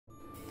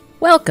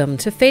Welcome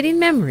to Fading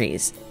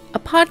Memories, a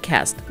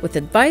podcast with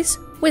advice,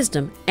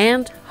 wisdom,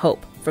 and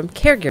hope from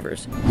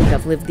caregivers who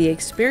have lived the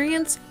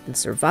experience and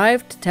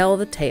survived to tell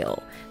the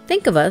tale.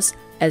 Think of us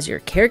as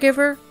your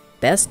caregiver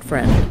best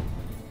friend.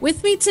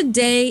 With me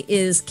today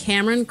is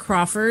Cameron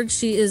Crawford.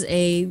 She is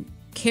a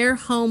care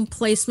home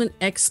placement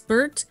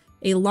expert,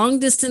 a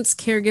long-distance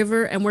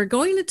caregiver, and we're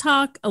going to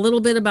talk a little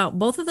bit about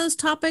both of those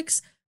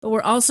topics, but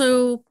we're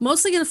also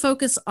mostly going to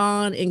focus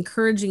on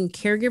encouraging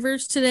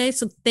caregivers today.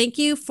 So thank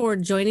you for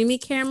joining me,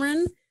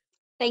 Cameron.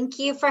 Thank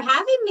you for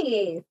having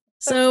me.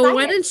 So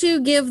why don't you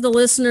give the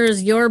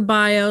listeners your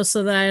bio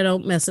so that I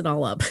don't mess it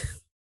all up?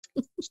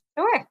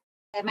 Sure.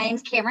 My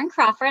name's Cameron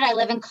Crawford. I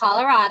live in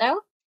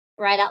Colorado,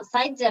 right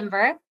outside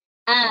Denver.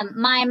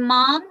 My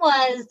mom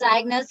was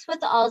diagnosed with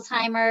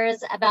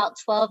Alzheimer's about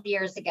 12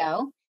 years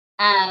ago.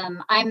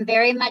 I'm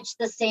very much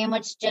the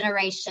sandwich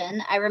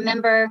generation. I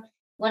remember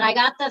when I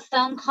got the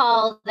phone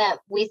call that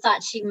we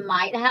thought she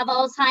might have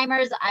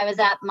Alzheimer's, I was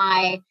at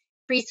my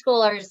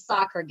preschooler's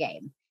soccer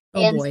game.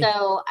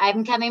 So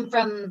I'm coming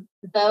from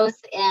both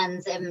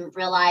ends and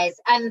realize,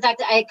 in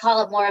fact, I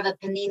call it more of a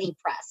panini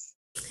press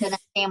than a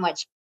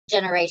sandwich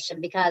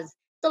generation because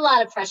it's a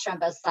lot of pressure on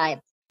both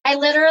sides. I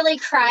literally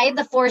cried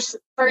the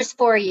first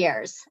 4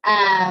 years.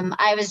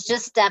 I was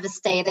just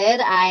devastated.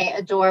 I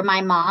adore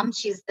my mom.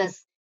 She's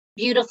this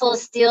beautiful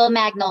steel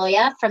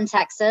magnolia from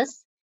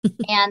Texas.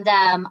 And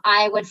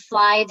I would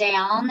fly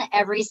down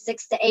every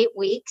 6 to 8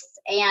 weeks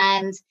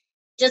and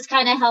just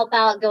kind of help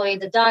out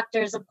going to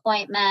doctor's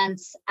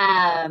appointments,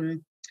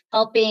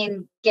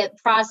 helping get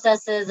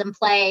processes in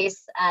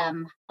place,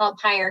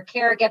 help hire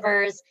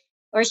caregivers,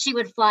 or she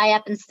would fly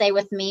up and stay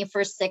with me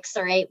for 6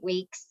 or 8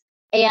 weeks.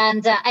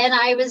 And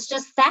I was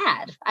just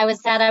sad. I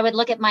was sad. I would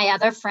look at my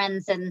other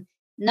friends and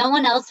no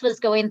one else was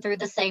going through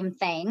the same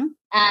thing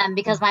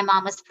because my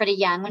mom was pretty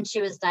young when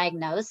she was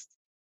diagnosed.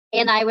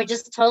 And I would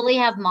just totally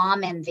have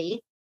mom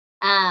envy.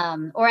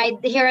 Or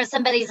I'd hear of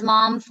somebody's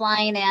mom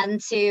flying in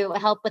to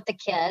help with the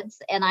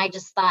kids. And I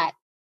just thought,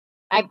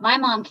 my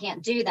mom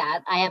can't do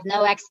that. I have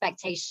no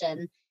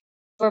expectation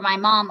for my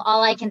mom.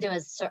 All I can do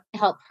is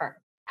help her.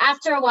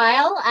 After a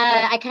while,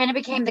 I kind of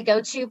became the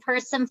go-to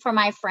person for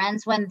my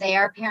friends when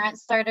their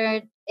parents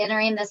started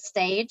entering the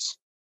stage.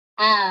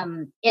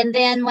 And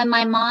then when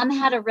my mom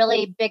had a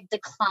really big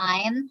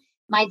decline,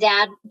 my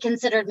dad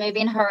considered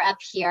moving her up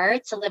here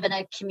to live in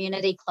a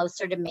community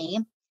closer to me.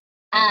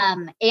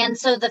 And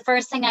so the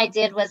first thing I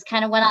did was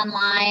kind of went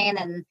online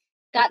and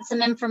got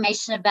some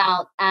information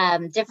about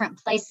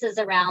different places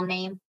around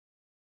me.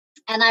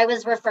 And I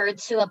was referred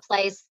to a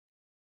place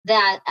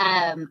that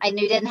I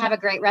knew didn't have a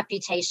great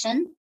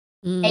reputation.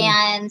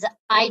 And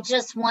I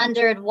just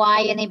wondered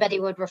why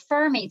anybody would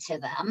refer me to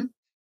them.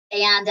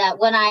 And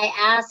when I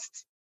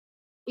asked,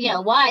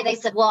 why, they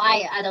said, well,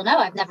 I don't know.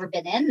 I've never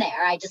been in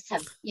there. I just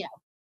have,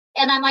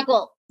 and I'm like,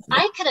 well,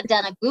 I could have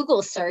done a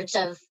Google search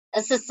of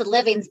assisted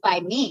livings by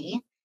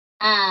me.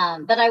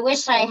 But I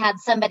wish I had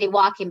somebody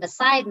walking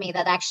beside me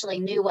that actually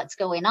knew what's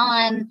going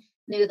on,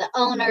 knew the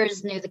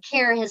owners, knew the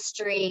care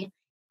history.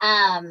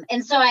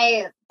 And so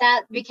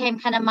that became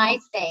kind of my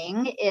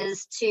thing,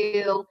 is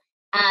to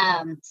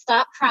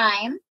stop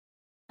crying,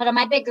 put on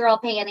my big girl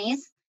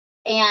panties,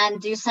 and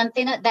do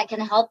something that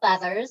can help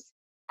others.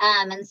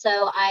 And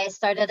so I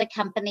started a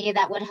company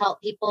that would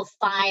help people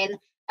find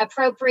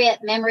appropriate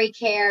memory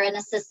care and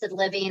assisted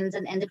livings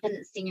and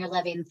independent senior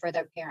living for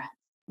their parents.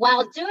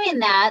 While doing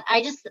that,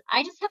 I just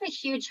have a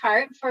huge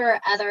heart for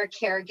other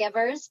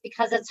caregivers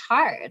because it's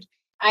hard.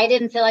 I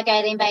didn't feel like I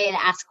had anybody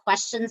to ask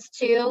questions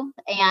to.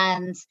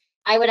 And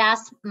I would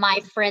ask my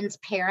friends'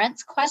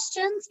 parents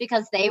questions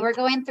because they were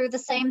going through the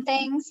same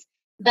things,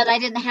 but I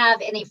didn't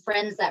have any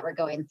friends that were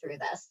going through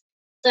this.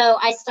 So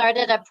I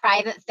started a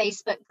private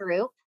Facebook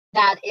group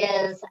that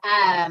is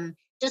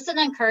just an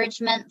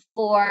encouragement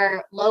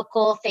for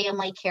local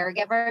family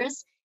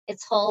caregivers.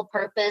 Its whole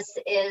purpose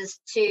is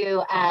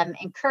to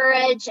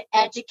encourage,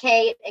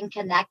 educate, and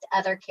connect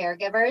other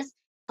caregivers,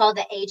 called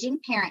the Aging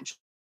Parent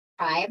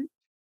Tribe.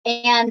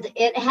 And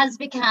it has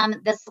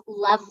become this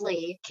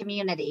lovely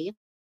community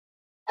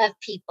of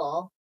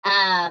people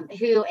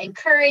who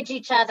encourage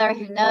each other,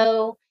 who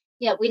know,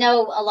 we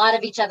know a lot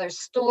of each other's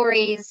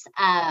stories.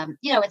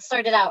 It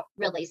started out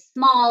really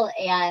small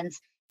and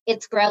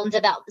it's grown to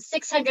about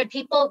 600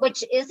 people,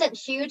 which isn't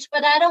huge,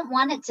 but I don't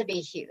want it to be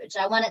huge.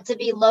 I want it to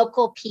be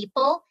local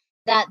people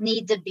that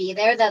need to be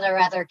there that are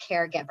other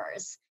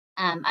caregivers.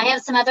 I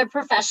have some other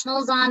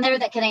professionals on there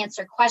that can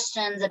answer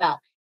questions about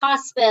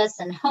hospice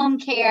and home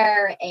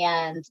care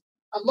and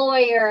a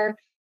lawyer.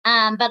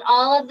 But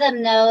all of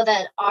them know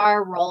that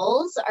our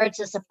roles are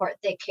to support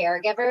the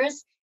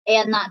caregivers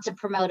and not to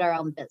promote our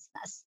own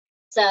business.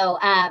 So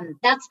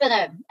that's been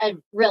a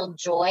real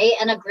joy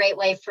and a great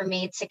way for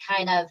me to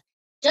kind of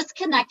just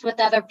connect with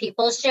other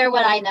people, share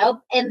what I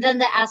know, and then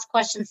to ask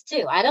questions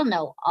too. I don't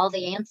know all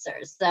the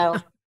answers. So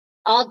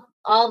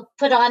I'll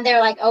put on there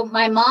like, oh,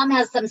 my mom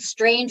has some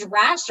strange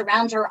rash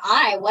around her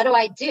eye. What do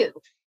I do?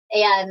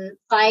 And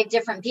 5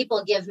 different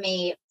people give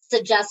me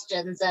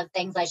suggestions of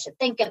things I should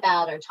think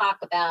about or talk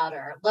about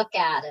or look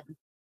at. And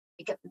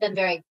been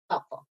very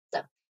helpful.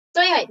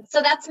 So anyway,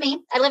 so that's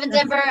me. I live in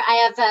Denver.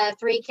 I have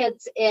 3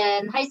 kids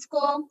in high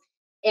school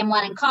and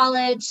 1 in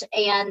college.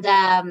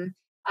 And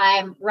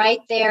I'm right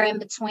there in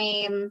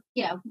between,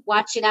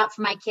 watching out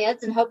for my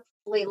kids and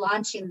hopefully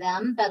launching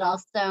them, but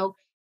also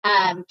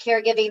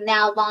caregiving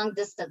now long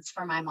distance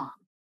for my mom.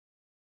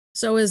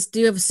 So do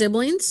you have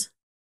siblings?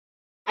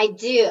 I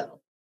do.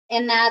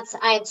 And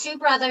I have 2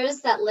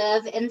 brothers that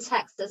live in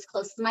Texas,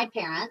 close to my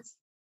parents.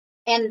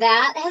 And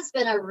that has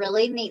been a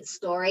really neat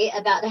story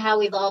about how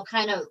we've all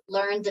kind of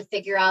learned to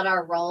figure out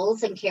our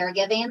roles in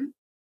caregiving.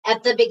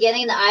 At the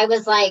beginning, I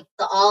was like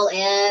the all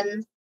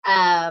in.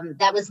 I'm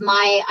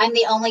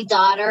the only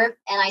daughter.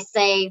 And I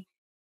say,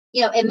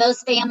 in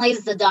most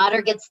families, the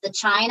daughter gets the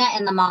china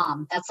and the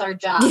mom. That's our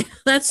job. Yeah,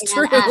 that's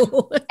true.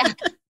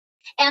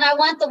 And I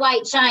want the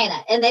white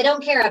china, and they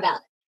don't care about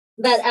it.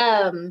 But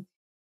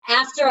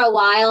after a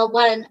while,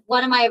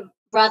 one of my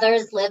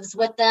brothers lives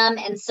with them,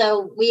 and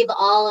so we've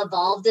all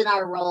evolved in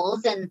our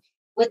roles. And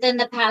within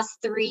the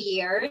past 3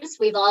 years,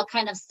 we've all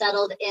kind of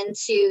settled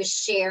into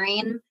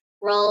sharing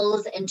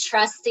roles and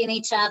trusting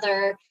each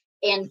other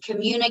and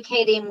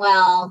communicating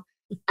well,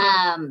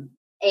 and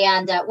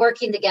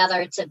working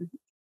together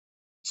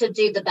to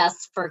do the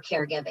best for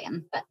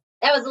caregiving. But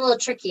that was a little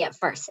tricky at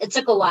first. It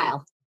took a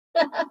while.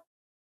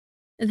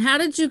 And how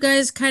did you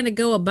guys kind of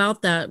go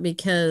about that?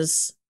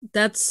 Because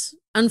that's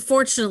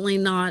unfortunately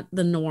not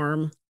the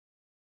norm,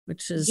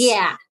 which is...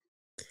 Yeah.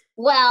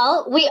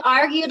 Well, we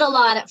argued a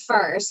lot at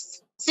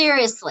first.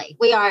 Seriously,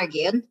 we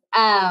argued.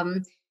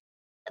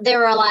 There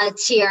were a lot of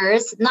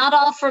tears, not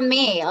all from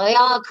me. We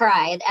all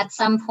cried at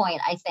some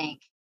point, I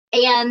think.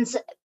 And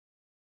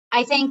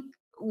I think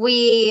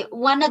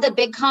one of the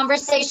big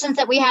conversations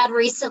that we had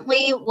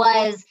recently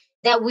was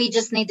that we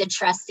just need to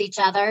trust each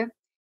other,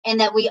 and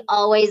that we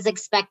always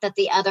expect that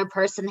the other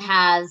person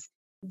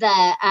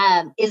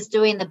is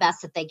doing the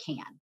best that they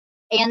can.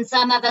 And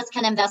some of us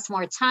can invest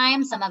more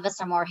time. Some of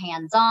us are more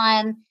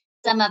hands-on.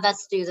 Some of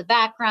us do the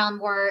background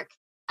work.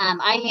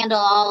 I handle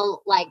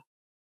all like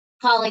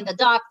calling the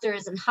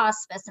doctors and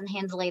hospice and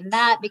handling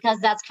that, because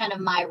that's kind of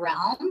my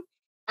realm.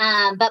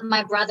 But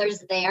my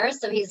brother's there,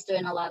 so he's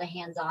doing a lot of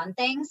hands-on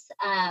things.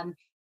 And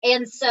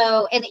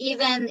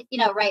even,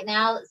 right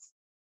now,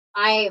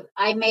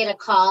 I made a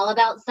call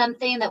about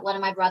something that one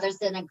of my brothers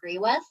didn't agree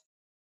with.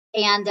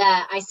 And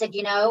I said,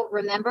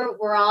 remember,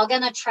 we're all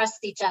going to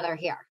trust each other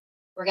here.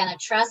 We're going to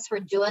trust we're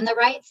doing the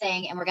right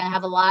thing, and we're going to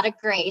have a lot of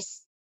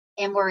grace,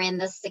 and we're in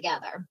this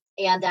together.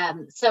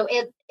 And so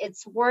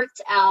it's worked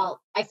out.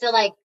 I feel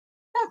like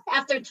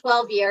after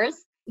 12 years,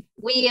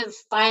 we have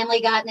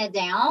finally gotten it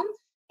down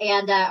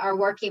and are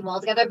working well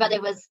together. But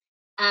it was,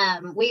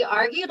 we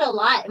argued a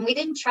lot, and we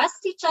didn't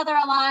trust each other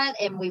a lot.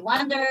 And we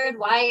wondered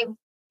why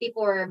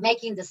people were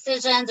making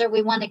decisions, or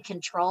we wanted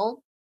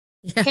control.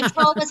 Yeah.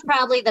 Control was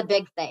probably the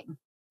big thing.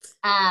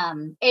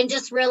 And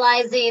just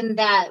realizing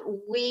that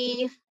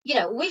we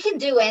can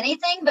do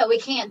anything, but we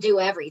can't do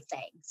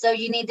everything. So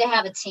you need to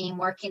have a team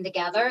working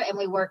together, and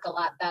we work a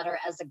lot better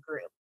as a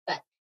group. But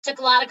it took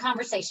a lot of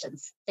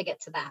conversations to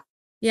get to that.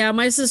 Yeah,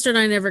 my sister and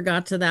I never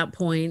got to that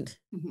point.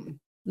 Mm-hmm.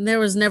 There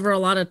was never a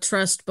lot of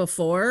trust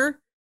before.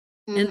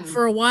 Mm-hmm. And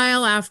for a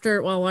while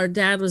our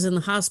dad was in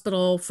the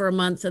hospital for a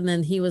month, and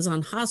then he was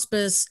on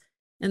hospice.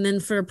 And then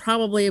for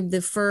probably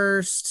the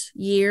first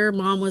year,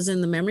 mom was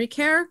in the memory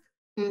care.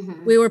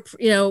 Mm-hmm. We were,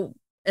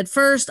 at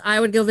first I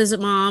would go visit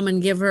mom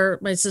and give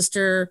my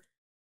sister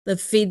the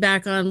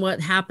feedback on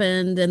what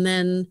happened.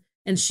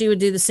 And she would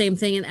do the same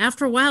thing. And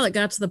after a while, it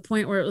got to the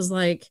point where it was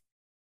like,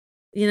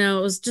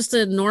 it was just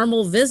a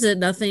normal visit.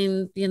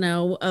 Nothing,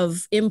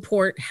 of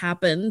import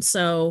happened.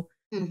 So,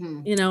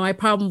 mm-hmm. I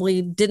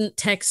probably didn't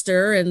text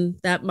her, and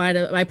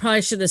I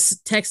probably should have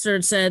texted her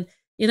and said,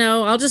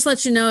 I'll just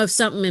let you know if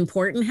something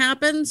important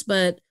happens.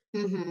 But,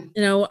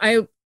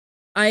 mm-hmm.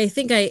 I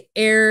think I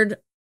erred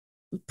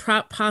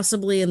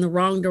possibly in the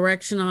wrong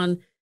direction on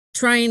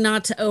trying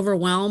not to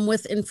overwhelm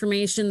with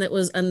information that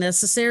was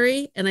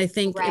unnecessary. And I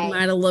think It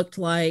might have looked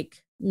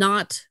like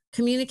not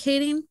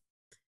communicating,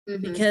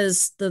 mm-hmm.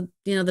 because the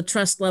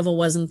trust level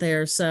wasn't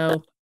there.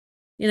 So,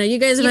 you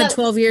guys have had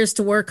 12 years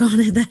to work on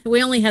it.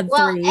 We only had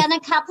 3. And a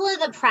couple of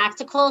the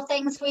practical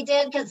things we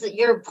did, because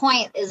your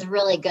point is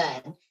really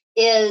good,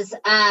 is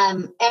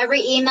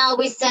every email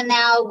we send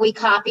out, we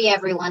copy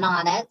everyone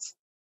on it.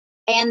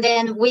 And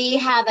then we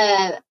have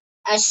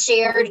a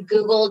shared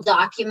Google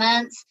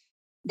document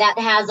that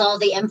has all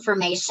the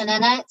information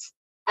in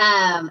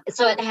it.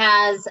 So it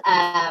has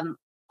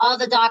all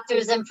the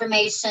doctor's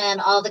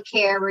information, all the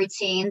care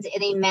routines,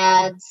 any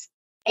meds.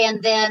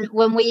 And then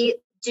when we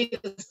do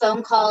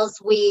phone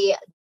calls, we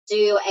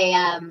do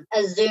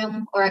a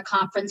Zoom or a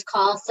conference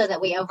call so that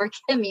we over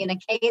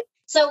communicate.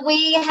 So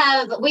we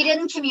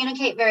didn't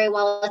communicate very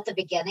well at the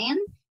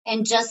beginning.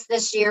 And just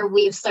this year,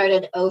 we've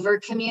started over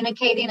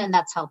communicating, and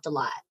that's helped a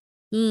lot.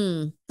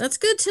 That's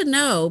good to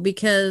know,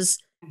 because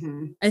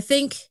mm-hmm. I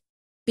think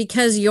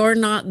because you're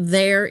not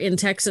there in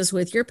Texas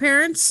with your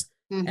parents,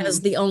 mm-hmm.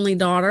 as the only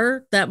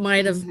daughter, that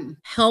might have mm-hmm.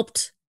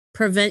 helped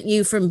prevent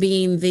you from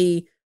being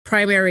the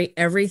primary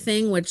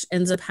everything, which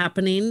ends up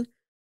happening.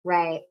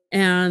 Right.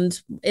 And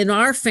in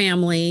our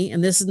family,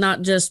 and this is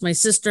not just my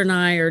sister and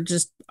I or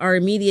just our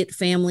immediate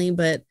family,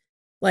 but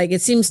like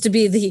it seems to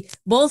be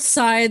both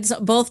sides,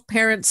 both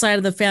parents' side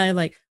of the family,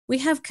 like we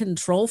have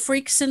control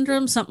freak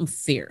syndrome, something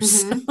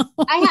fierce.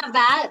 I have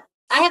that.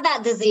 I have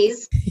that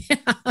disease.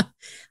 Yeah.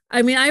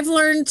 I mean, I've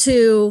learned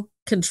to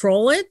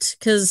control it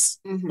because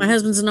my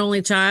husband's an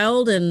only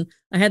child and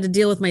I had to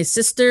deal with my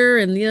sister.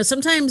 And,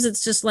 sometimes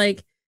it's just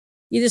like,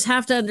 you just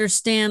have to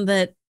understand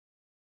that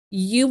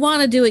you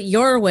want to do it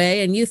your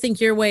way and you think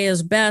your way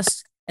is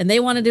best and they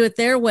want to do it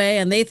their way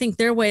and they think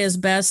their way is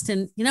best.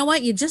 And you know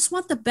what? You just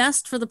want the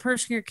best for the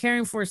person you're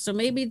caring for. So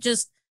maybe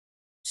just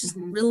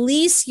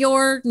release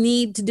your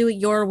need to do it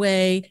your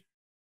way.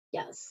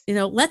 Yes.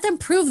 Let them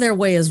prove their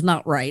way is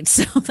not right.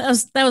 So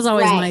that was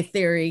always my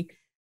theory.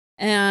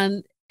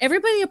 And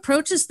everybody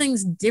approaches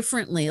things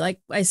differently. Like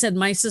I said,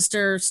 my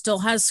sister still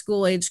has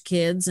school age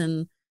kids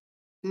and,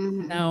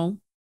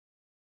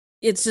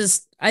 it's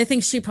just, I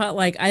think she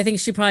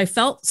probably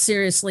felt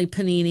seriously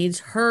paninied.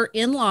 Her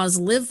in-laws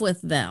live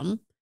with them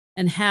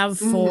and have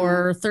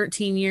for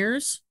 13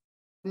 years.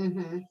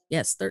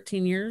 Yes,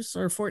 13 years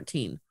or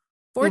 14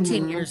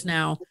 years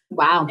now.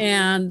 Wow.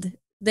 And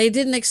they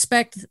didn't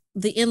expect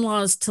the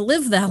in-laws to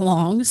live that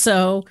long.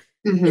 So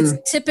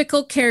it's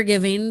typical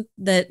caregiving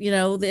that,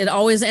 it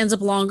always ends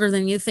up longer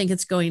than you think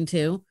it's going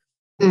to.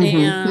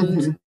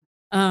 And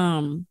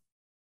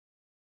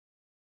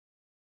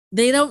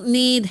they don't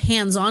need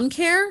hands-on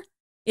care.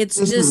 It's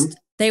just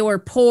they were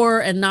poor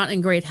and not in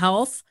great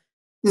health.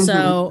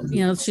 So,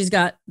 she's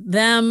got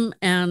them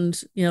and,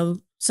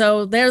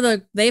 so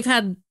they've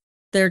had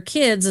their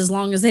kids as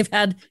long as they've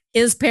had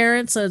his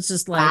parents. So it's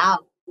just like,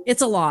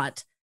 it's a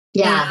lot.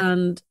 Yeah.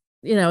 And,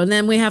 and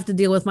then we have to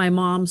deal with my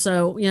mom.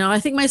 So, I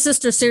think my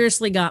sister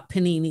seriously got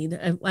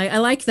paninied. I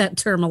like that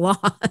term a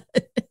lot.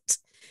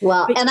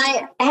 Well, and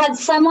I had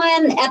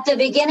someone at the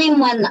beginning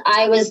when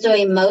I was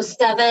doing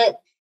most of it,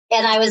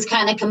 and I was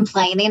kind of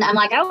complaining. I'm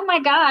like, oh my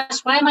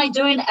gosh, why am I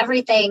doing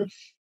everything?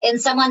 And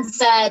someone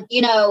said,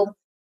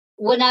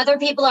 when other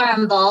people are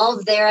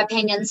involved, their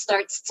opinion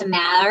starts to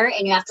matter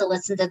and you have to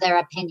listen to their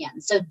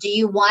opinions. So do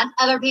you want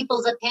other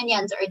people's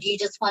opinions or do you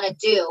just want to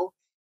do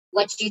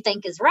what you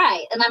think is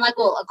right? And I'm like,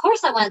 well, of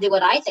course I want to do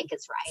what I think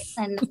is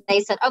right. And they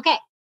said, okay,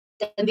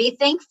 then be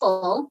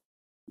thankful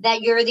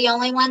that you're the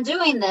only one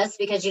doing this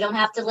because you don't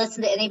have to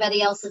listen to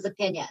anybody else's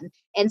opinion.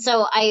 And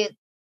so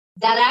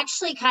that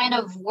actually kind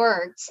of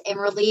worked and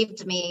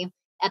relieved me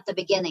at the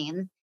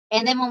beginning.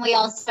 And then when we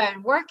all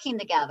started working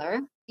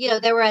together,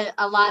 there were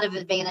a lot of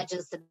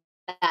advantages to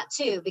that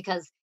too,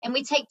 and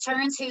we take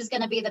turns who's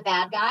going to be the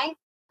bad guy.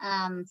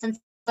 Since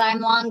I'm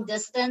long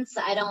distance,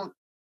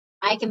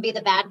 I can be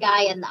the bad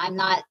guy and I'm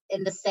not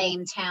in the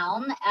same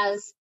town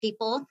as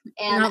people.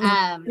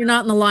 And you're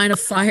not in the line of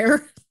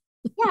fire.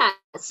 Yeah.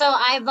 So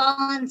I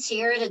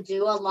volunteer to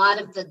do a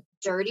lot of the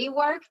dirty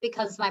work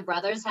because my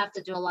brothers have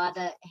to do a lot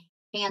of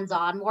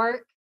hands-on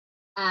work.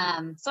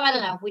 So I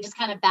don't know. We just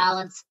kind of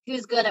balance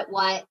who's good at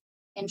what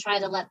and try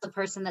to let the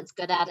person that's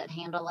good at it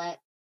handle it.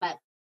 But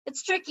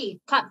it's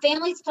tricky.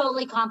 Family's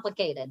totally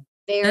complicated.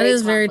 That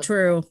is very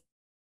true.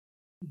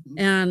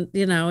 And,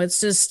 it's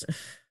just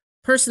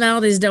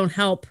personalities don't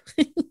help.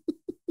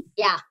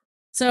 Yeah.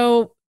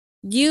 So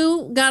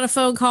you got a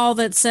phone call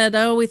that said,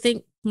 oh, we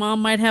think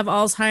mom might have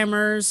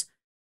Alzheimer's.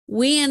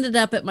 We ended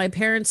up at my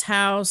parents'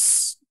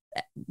 house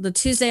the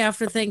Tuesday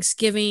after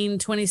Thanksgiving,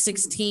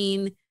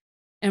 2016,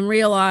 and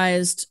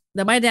realized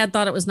that my dad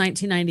thought it was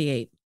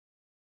 1998.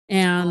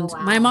 And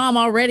my mom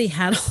already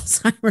had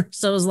Alzheimer's.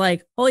 So it was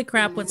like, holy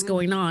crap, what's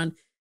going on?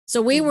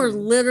 So we were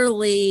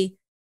literally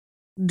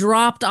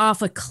dropped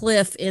off a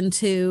cliff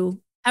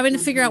into having to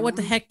figure out what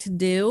the heck to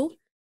do.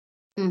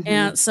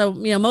 And so,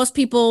 most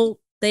people,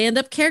 they end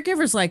up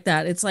caregivers like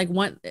that. It's like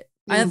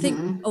I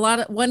think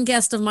one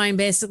guest of mine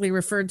basically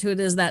referred to it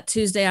as that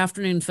Tuesday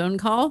afternoon phone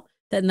call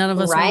that none of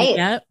us want to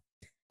get.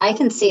 I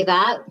can see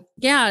that.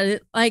 Yeah.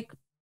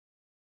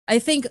 I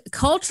think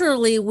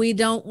culturally, we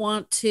don't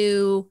want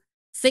to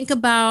think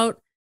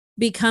about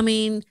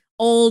becoming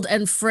old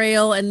and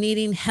frail and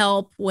needing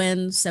help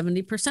when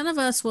 70% of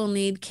us will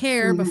need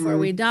care before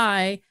we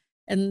die.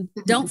 And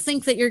don't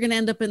think that you're going to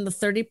end up in the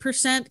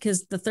 30%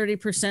 because the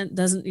 30%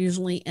 doesn't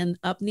usually end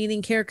up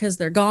needing care because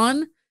they're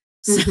gone.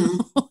 So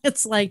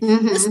it's like,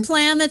 just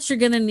plan that you're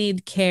going to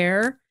need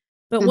care.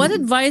 But what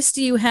advice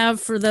do you have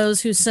for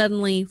those who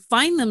suddenly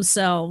find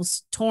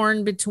themselves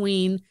torn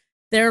between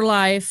their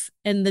life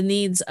and the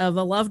needs of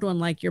a loved one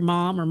like your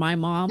mom or my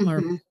mom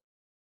or,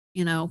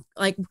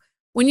 like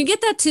when you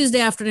get that Tuesday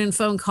afternoon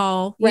phone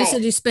call, you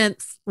said you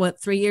spent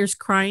 3 years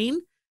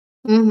crying.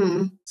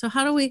 So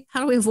how do we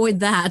avoid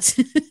that?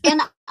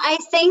 And I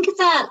think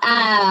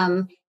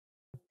that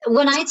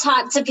when I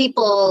talk to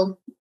people,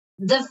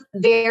 the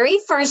very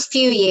first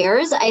few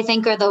years, I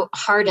think, are the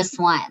hardest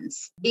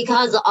ones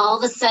because all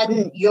of a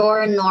sudden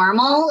you're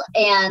normal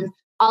and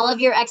all of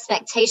your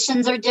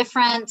expectations are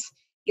different.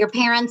 Your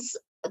parents,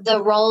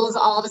 the roles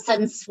all of a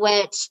sudden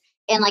switch.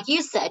 And like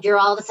you said, you're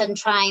all of a sudden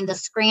trying to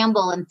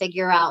scramble and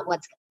figure out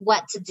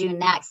what to do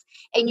next.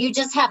 And you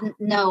just have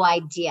no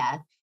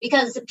idea,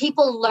 because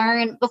people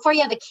learn before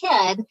you have a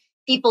kid.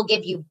 People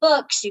give you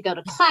books, you go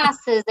to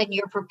classes, and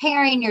you're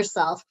preparing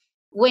yourself.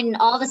 When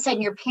all of a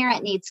sudden your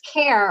parent needs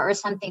care or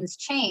something's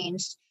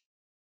changed,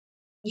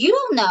 you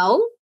don't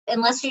know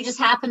unless you just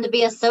happen to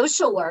be a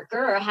social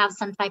worker or have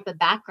some type of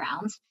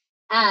background,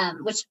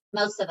 which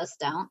most of us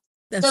don't.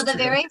 That's so the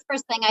true. very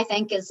first thing I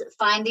think is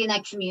finding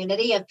a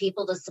community of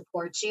people to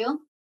support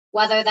you.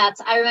 Whether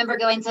that's, I remember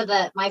going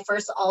to my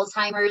first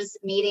Alzheimer's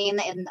meeting,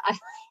 and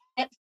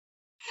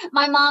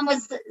my mom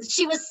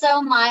she was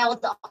so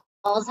mild to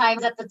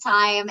Alzheimer's at the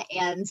time,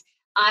 and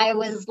I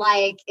was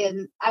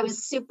I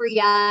was super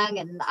young,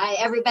 and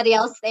everybody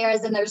else there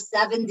is in their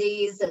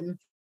 70s, and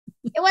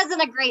it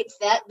wasn't a great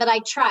fit, but I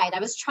tried. I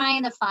was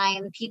trying to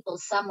find people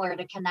somewhere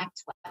to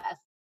connect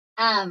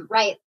with.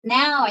 Right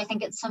now, I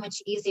think it's so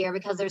much easier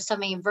because there's so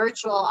many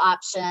virtual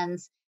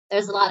options.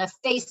 There's a lot of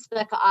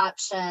Facebook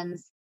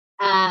options.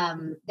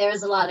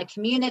 There's a lot of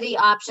community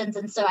options.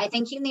 And so I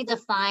think you need to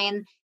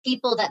find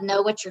people that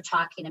know what you're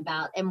talking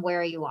about and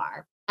where you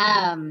are.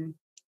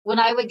 When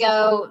I would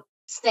go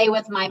stay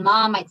with my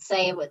mom, I'd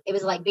say it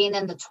was like being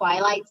in the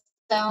twilight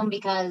zone,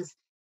 because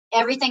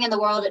everything in the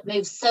world, it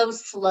moves so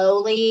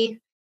slowly,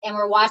 and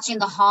we're watching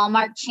the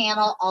Hallmark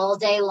Channel all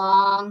day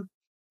long,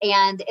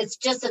 and it's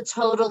just a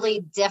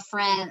totally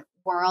different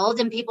world,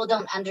 and people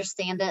don't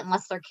understand it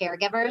unless they're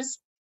caregivers.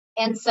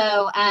 And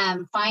so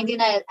finding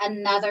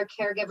another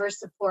caregiver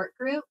support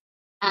group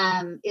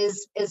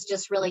is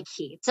just really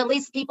key. So at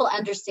least people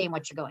understand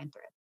what you're going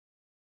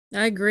through.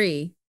 I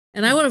agree.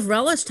 And I would have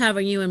relished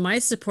having you in my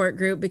support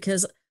group,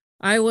 because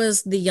I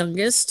was the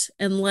youngest,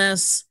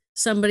 unless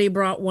somebody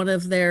brought one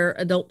of their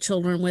adult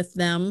children with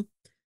them.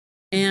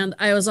 And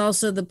I was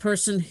also the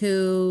person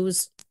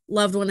whose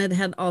loved one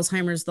had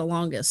Alzheimer's the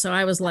longest. So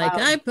I was like,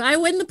 I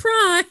win the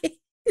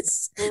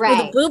prize.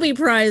 Right. Or the booby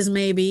prize,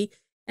 maybe.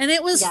 And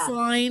it was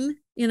fine.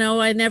 You know,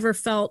 I never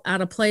felt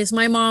out of place.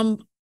 My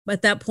mom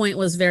at that point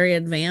was very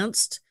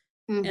advanced.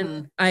 Mm-hmm.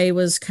 And I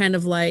was kind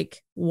of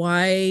like,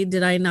 why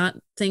did I not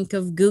think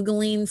of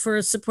Googling for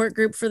a support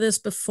group for this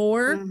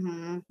before?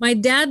 Mm-hmm. My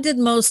dad did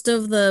most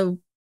of the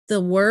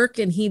work,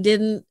 and he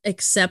didn't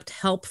accept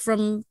help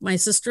from my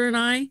sister and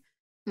I.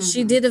 Mm-hmm.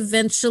 She did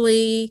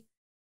eventually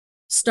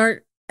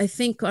start, I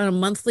think, on a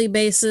monthly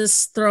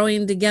basis,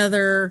 throwing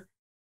together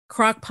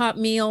crock pot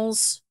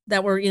meals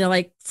that were,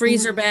 like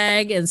freezer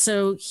bag. And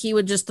so he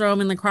would just throw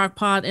them in the crock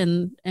pot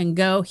and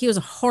go. He was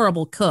a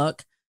horrible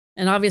cook.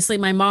 And obviously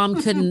my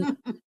mom couldn't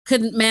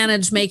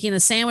manage making a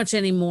sandwich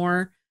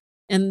anymore.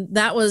 And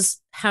that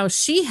was how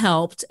she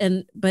helped.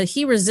 But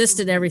he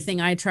resisted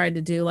everything I tried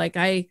to do. Like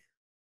I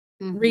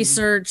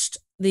researched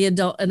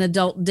an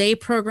adult day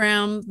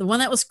program. The one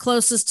that was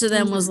closest to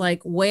them was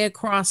like way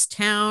across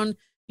town.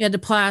 You had to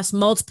pass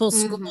multiple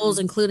schools,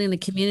 including a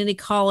community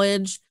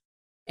college.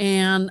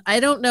 And I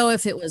don't know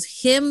if it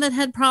was him that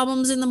had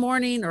problems in the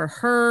morning or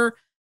her,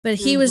 but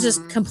he was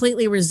just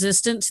completely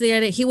resistant to the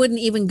idea. He wouldn't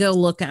even go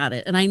look at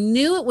it. And I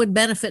knew it would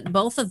benefit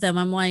both of them.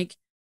 I'm like,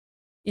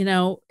 in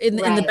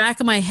the back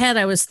of my head,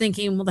 I was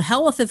thinking, well, the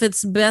hell if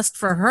it's best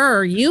for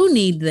her, you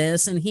need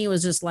this. And he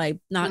was just like,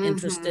 not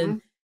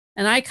interested.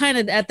 And I kind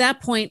of, at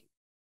that point,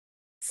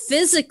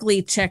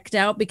 physically checked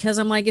out, because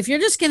I'm like, if you're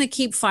just going to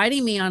keep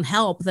fighting me on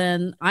help,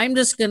 then I'm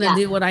just going to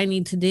do what I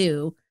need to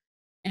do.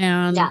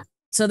 And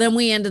so then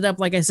we ended up,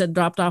 like I said,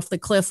 dropped off the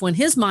cliff when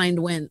his mind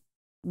went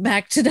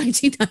back to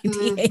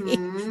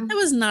 1998. That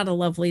was not a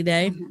lovely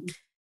day.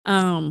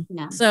 No.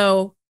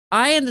 So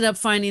I ended up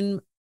finding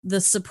the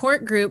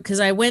support group, because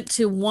I went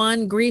to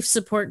one grief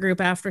support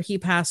group after he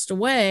passed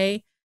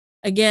away,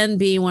 again,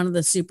 being one of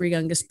the super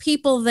youngest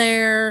people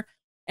there.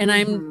 And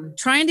I'm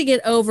trying to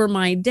get over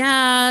my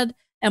dad,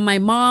 and my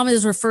mom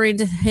is referring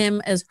to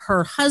him as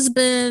her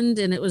husband.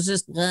 And it was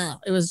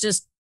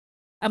just,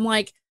 I'm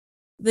like,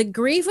 the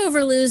grief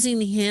over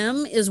losing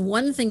him is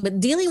one thing, but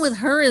dealing with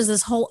her is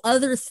this whole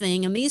other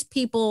thing. And these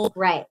people,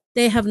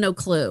 they have no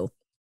clue.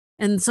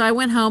 And so I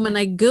went home and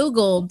I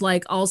Googled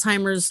like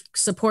Alzheimer's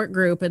support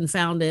group and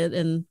found it.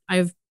 And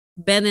I've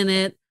been in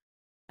it.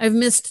 I've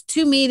missed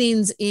 2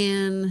 meetings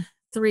in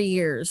 3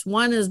 years.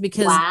 One is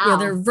because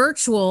they're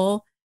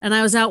virtual, and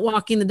I was out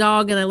walking the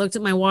dog and I looked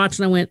at my watch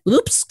and I went,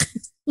 oops.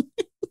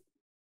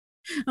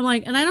 I'm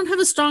like, and I don't have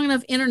a strong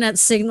enough internet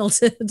signal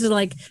to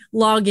like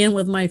log in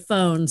with my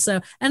phone. So,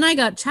 and I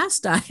got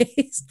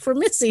chastised for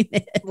missing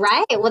it.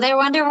 Right. Well, they were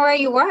wondering where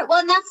you were. Well,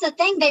 and that's the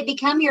thing. They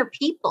become your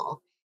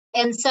people.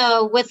 And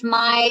so with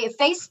my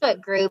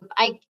Facebook group,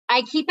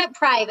 I keep it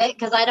private,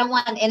 because I don't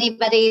want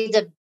anybody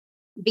to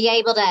be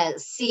able to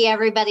see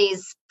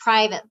everybody's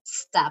private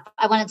stuff.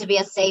 I want it to be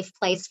a safe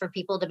place for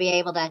people to be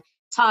able to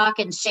talk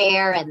and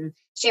share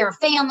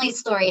family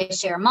stories,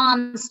 share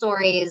mom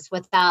stories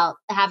without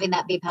having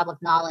that be public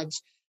knowledge.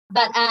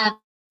 But, I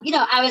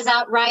was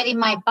out riding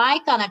my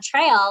bike on a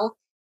trail,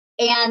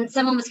 and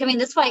someone was coming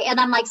this way, and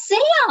I'm like,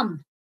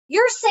 Sam,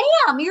 you're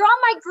on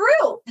my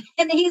group.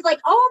 And he's like,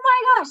 oh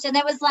my gosh. And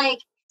it was like,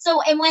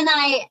 so,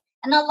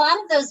 and a lot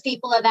of those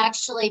people have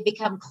actually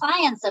become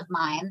clients of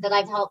mine that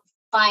I've helped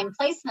find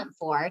placement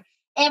for.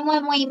 And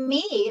when we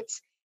meet,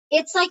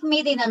 it's like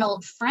meeting an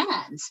old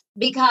friend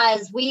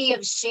because we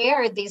have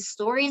shared these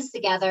stories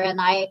together. And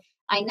I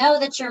know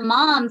that your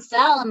mom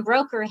fell and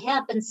broke her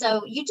hip. And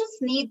so you just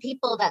need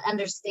people that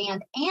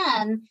understand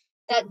and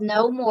that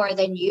know more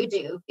than you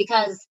do.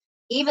 Because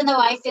even though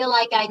I feel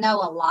like I know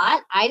a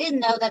lot, I didn't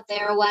know that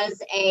there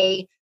was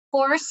a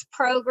course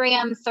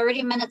program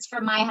 30 minutes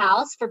from my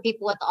house for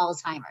people with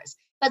Alzheimer's,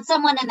 but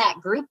someone in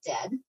that group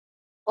did.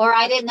 Or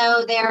I didn't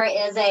know there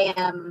is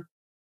an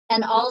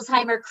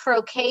Alzheimer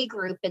croquet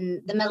group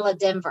in the middle of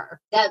Denver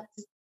that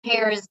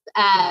pairs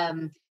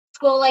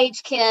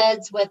school-age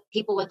kids with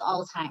people with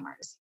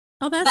Alzheimer's.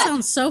 Oh, that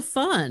sounds so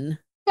fun.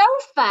 So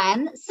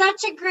fun.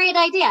 Such a great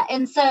idea.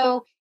 And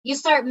so you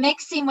start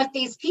mixing with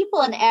these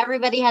people and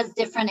everybody has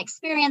different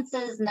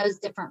experiences and those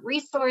different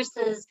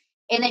resources.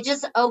 And it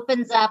just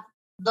opens up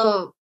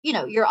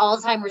your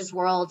Alzheimer's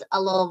world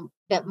a little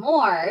bit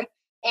more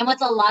and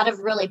with a lot of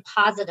really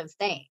positive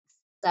things.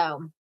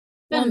 So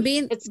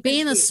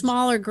being a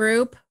smaller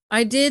group,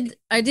 I did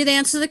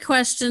answer the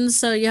questions,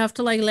 so you have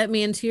to let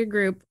me into your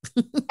group.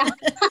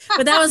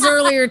 But that was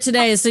earlier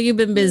today, so you've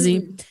been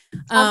busy.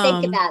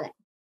 I'll think about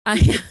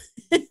it.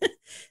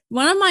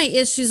 One of my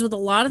issues with a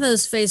lot of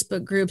those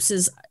Facebook groups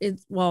is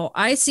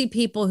I see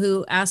people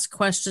who ask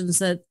questions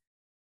that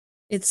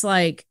it's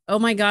like, oh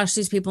my gosh,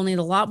 these people need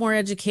a lot more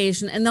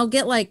education, and they'll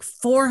get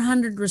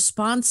 400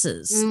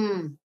 responses.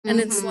 And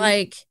it's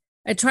like,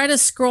 I try to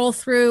scroll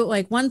through,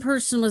 one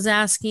person was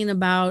asking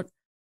about,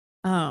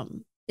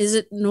 is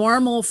it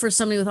normal for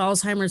somebody with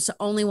Alzheimer's to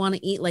only want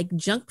to eat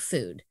junk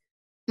food?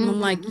 And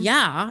I'm like,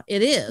 yeah,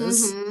 it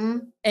is.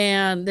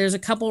 And there's a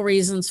couple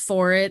reasons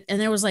for it.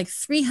 And there was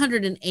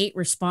 308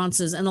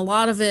 responses. And a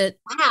lot of it,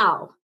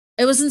 wow,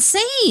 it was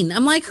insane.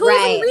 I'm like, who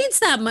even reads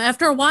that?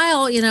 After a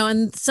while,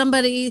 and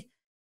somebody,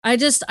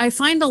 I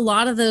find a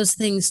lot of those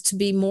things to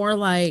be more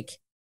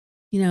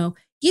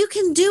you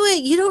can do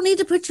it. You don't need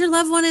to put your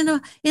loved one in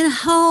a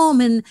home.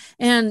 And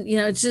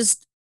it's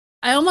just,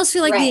 I almost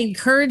feel like the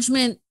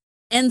encouragement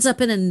ends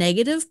up in a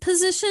negative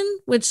position,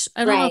 which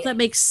I don't know if that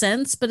makes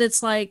sense, but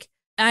it's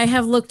I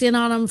have looked in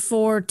on them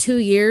for 2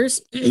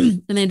 years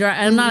and they drive.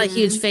 I'm not a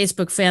huge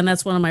Facebook fan.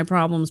 That's one of my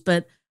problems,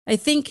 but I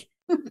think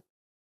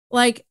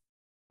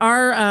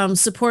our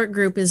support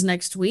group is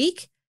next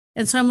week.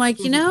 And so I'm like,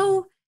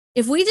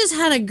 if we just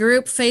had a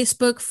group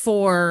Facebook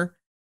for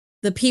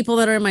the people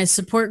that are in my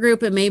support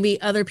group and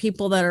maybe other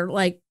people that are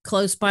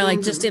close by,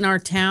 just in our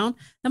town,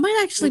 that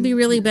might actually be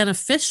really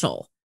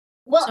beneficial.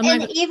 Well, so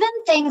and even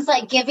things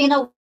like giving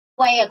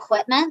away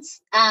equipment.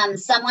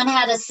 Someone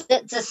had a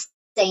sit to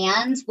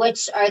stand,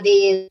 which are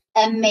these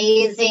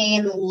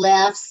amazing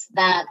lifts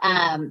that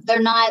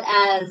they're not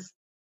as,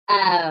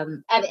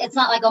 it's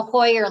not like a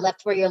Hoyer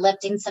lift where you're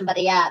lifting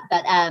somebody up,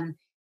 but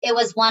it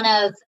was one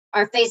of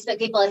our Facebook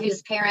people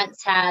whose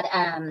parents had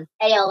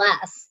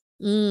ALS.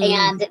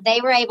 And they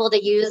were able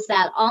to use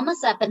that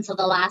almost up until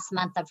the last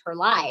month of her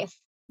life.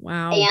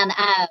 Wow.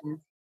 And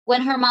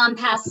when her mom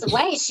passed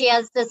away, she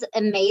has this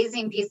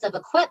amazing piece of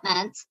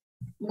equipment.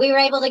 We were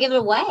able to give it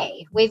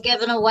away. We've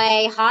given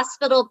away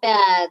hospital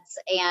beds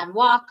and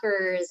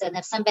walkers. And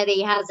if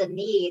somebody has a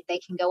need, they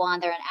can go on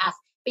there and ask.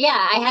 But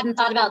yeah, I hadn't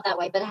thought about it that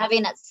way, but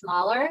having it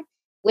smaller,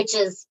 which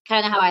is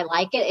kind of how I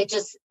like it,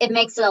 it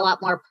makes it a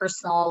lot more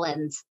personal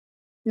and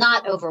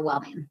not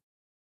overwhelming.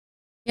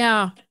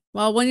 Yeah.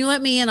 Well, when you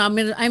let me in, I'm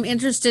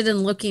interested in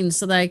looking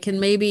so that I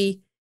can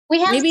maybe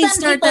some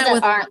start people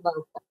that aren't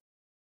local.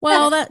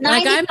 Well, that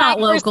I'm not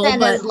local,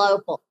 but is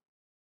local.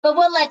 But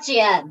we'll let you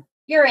in.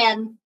 You're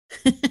in.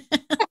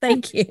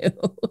 Thank you.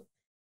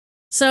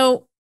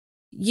 So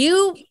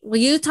you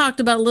talked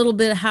about a little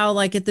bit how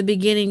at the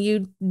beginning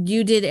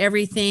you did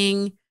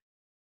everything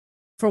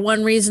for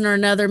one reason or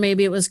another.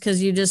 Maybe it was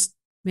because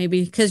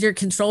because your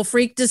control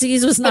freak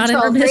disease was not in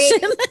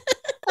remission.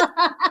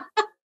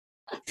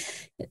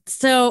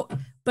 So,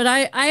 but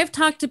I have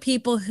talked to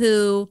people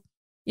who,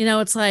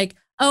 it's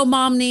oh,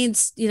 mom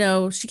needs,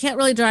 she can't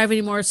really drive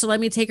anymore, so let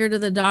me take her to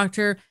the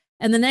doctor.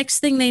 And the next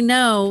thing they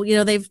know,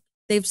 they've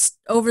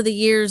over the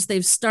years,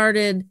 they've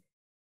started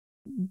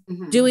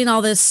doing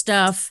all this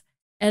stuff.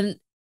 And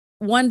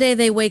one day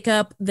they wake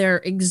up, they're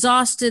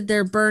exhausted,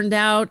 they're burned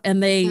out,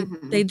 and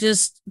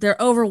they're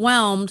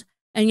overwhelmed.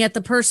 And yet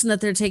the person that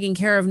they're taking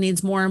care of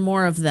needs more and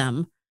more of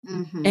them.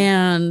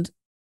 And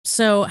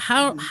so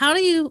how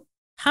do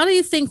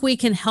you think we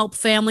can help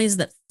families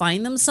that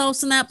find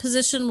themselves in that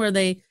position where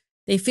they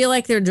feel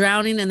like they're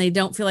drowning and they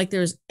don't feel like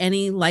there's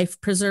any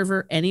life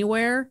preserver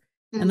anywhere?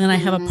 And then I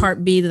have a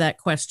part B to that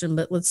question,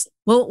 but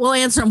we'll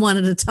answer them one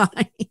at a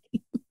time.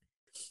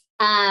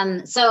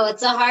 So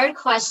it's a hard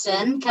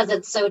question because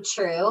it's so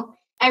true.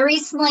 I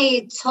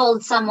recently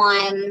told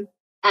someone,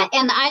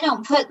 and I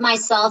don't put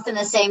myself in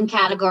the same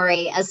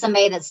category as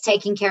somebody that's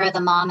taking care of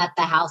the mom at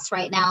the house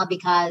right now,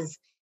 because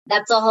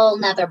that's a whole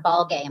nother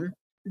ballgame.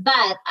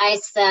 But I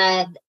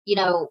said,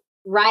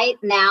 right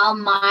now,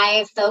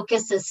 my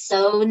focus is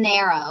so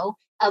narrow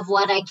of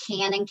what I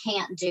can and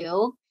can't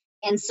do.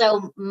 And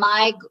so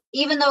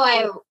even though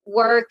I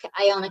work,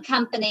 I own a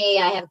company,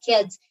 I have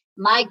kids,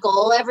 my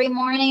goal every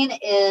morning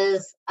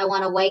is I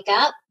want to wake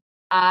up.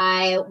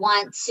 I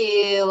want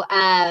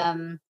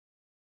to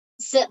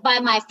sit by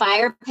my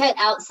fire pit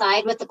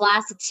outside with a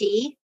glass of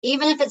tea,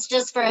 even if it's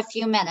just for a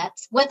few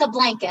minutes with a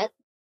blanket.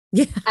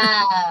 Yeah.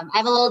 I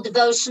have a little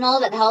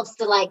devotional that helps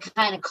to like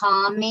kind of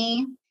calm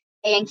me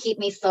and keep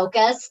me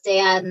focused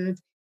and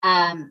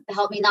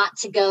help me not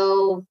to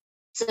go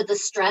to the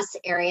stress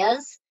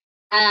areas.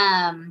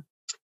 And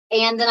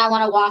then I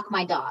want to walk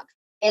my dog.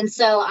 And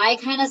so I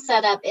kind of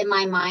set up in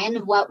my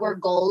mind what were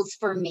goals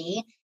for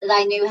me that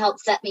I knew helped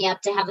set me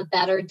up to have a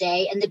better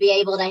day and to be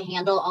able to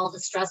handle all the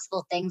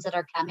stressful things that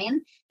are coming,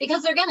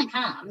 because they're going to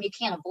come. You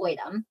can't avoid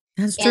them.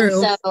 That's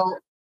true. And so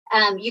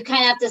you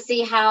kind of have to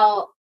see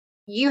how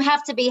you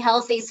have to be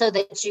healthy so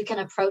that you can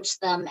approach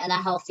them in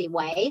a healthy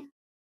way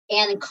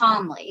and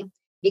calmly,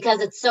 because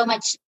it's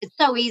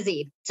so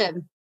easy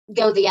to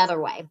go the other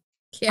way.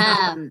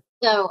 Yeah.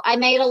 So I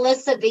made a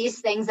list of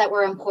these things that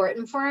were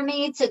important for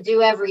me to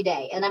do every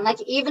day. And I'm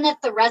like, even if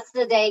the rest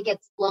of the day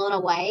gets blown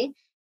away,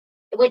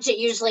 which it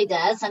usually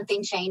does,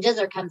 something changes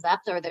or comes up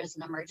or there's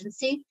an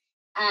emergency,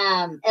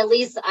 at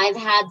least I've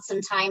had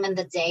some time in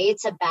the day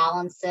to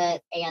balance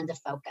it and to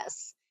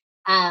focus.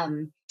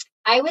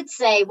 I would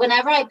say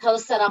whenever I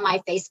post that on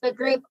my Facebook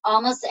group,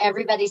 almost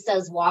everybody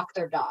says walk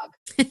their dog.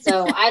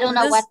 So I don't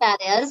know what that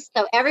is.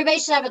 So everybody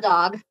should have a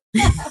dog.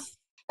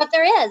 But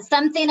there is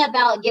something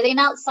about getting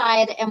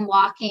outside and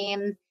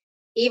walking,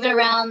 even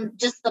around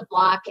just the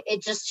block.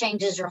 It just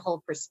changes your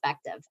whole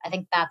perspective. I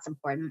think that's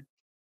important.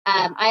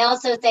 I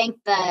also think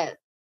the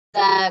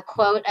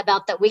quote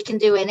about that we can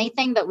do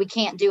anything, but we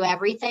can't do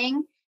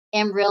everything,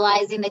 and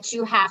realizing that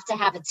you have to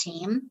have a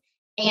team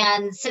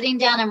and sitting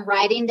down and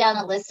writing down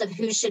a list of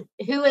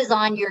who is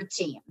on your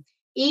team.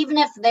 Even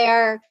if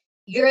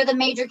you're the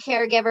major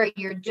caregiver,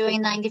 you're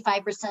doing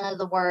 95% of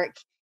the work,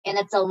 and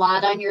it's a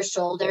lot on your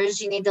shoulders,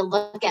 you need to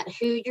look at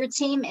who your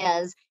team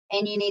is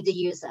and you need to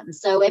use them.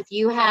 So if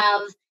you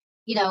have,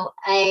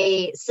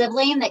 a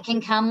sibling that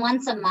can come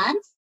once a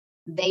month,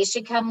 they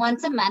should come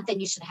once a month and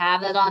you should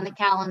have it on the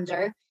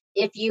calendar.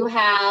 If you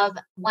have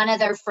one of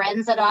their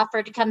friends that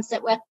offer to come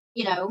sit with,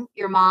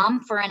 your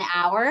mom for an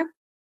hour,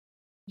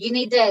 you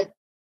need to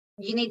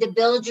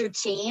build your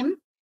team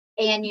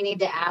and you need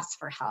to ask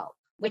for help,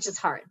 which is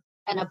hard.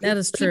 I know that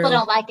is true. People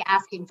don't like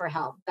asking for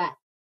help, but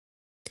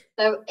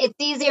so it's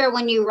easier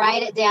when you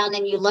write it down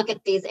and you look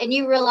at these and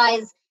you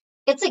realize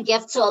it's a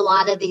gift to a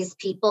lot of these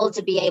people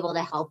to be able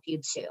to help you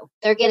too.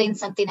 They're getting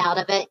something out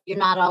of it. You're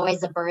not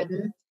always a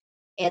burden.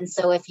 And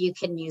so if you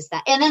can use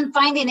that, and then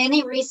finding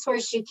any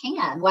resource you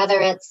can, whether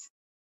it's,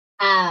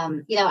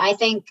 I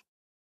think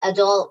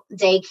adult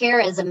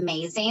daycare is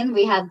amazing.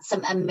 We have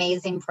some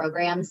amazing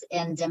programs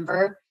in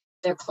Denver.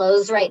 They're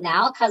closed right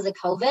now because of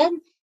COVID,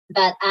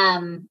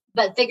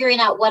 but figuring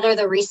out what are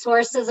the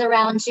resources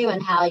around you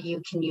and how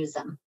you can use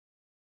them.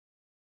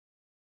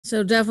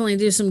 So definitely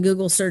do some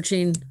Google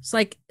searching. It's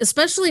like,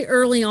 especially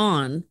early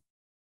on.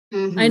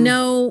 Mm-hmm. I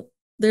know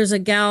there's a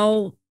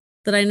gal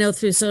that I know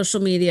through social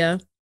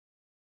media.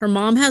 Her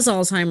mom has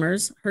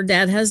Alzheimer's, her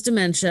dad has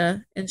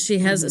dementia, and she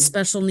has a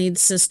special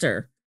needs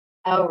sister.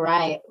 Oh,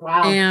 right.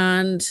 Wow.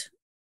 And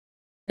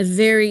a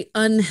very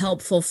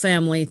unhelpful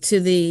family to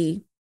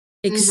the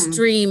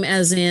extreme,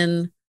 as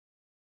in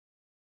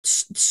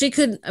she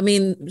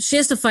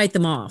has to fight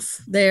them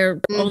off.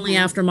 They're only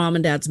after mom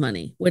and dad's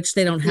money, which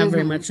they don't have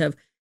very much of.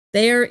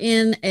 They're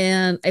in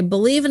I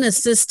believe, an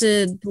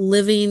assisted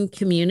living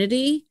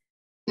community.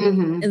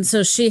 And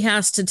so she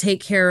has to take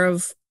care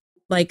of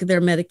like their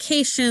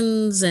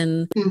medications,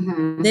 and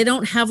they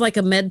don't have like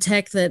a med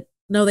tech they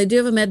do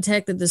have a med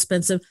tech that's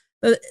expensive.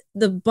 But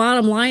the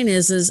bottom line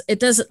is it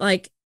doesn't,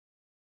 like,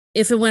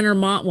 if and when her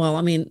mom,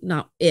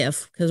 not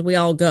if, because we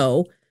all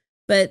go,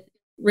 but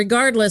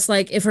regardless,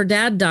 like if her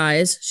dad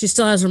dies, she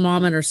still has her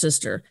mom and her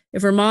sister.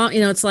 If her mom,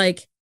 it's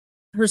like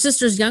her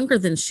sister's younger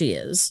than she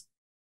is.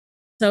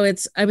 So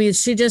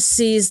she just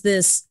sees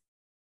the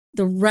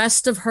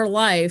rest of her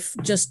life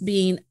just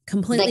being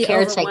completely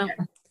overwhelmed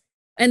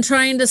and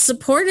trying to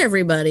support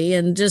everybody,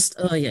 and just,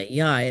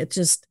 it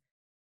just,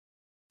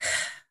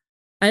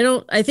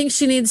 I think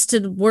she needs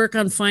to work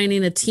on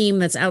finding a team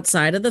that's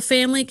outside of the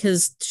family,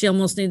 because she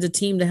almost needs a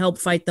team to help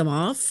fight them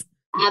off.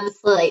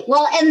 Absolutely.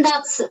 Well, and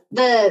that's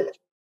the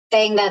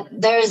thing, that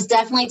there's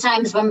definitely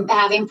times when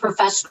having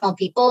professional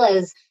people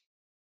is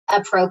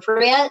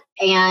appropriate.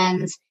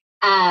 And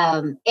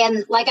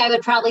like I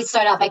would probably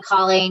start out by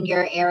calling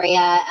your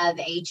area of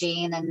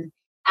aging and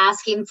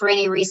asking for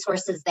any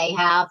resources they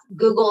have.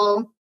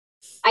 Google,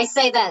 I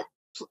say that,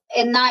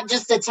 and not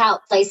just to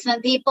tout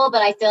placement people,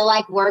 but I feel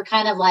like we're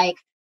kind of like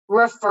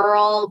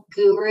referral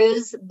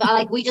gurus, but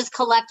like we just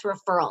collect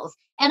referrals.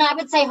 And I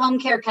would say home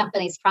care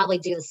companies probably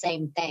do the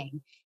same thing.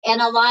 And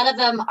a lot of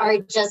them are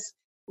just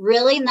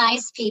really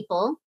nice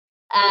people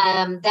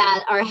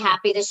that are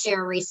happy to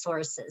share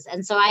resources.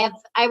 And so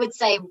I would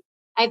say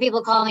I have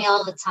people call me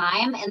all the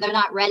time and they're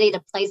not ready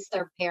to place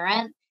their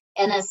parent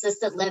in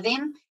assisted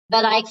living,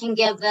 but I can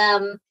give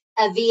them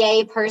a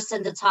VA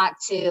person to talk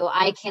to.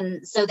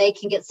 So they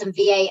can get some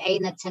VA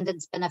aid and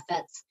attendance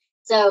benefits.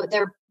 So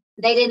they're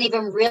they didn't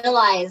even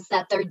realize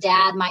that their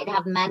dad might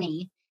have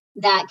money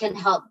that can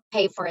help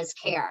pay for his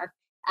care.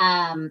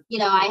 I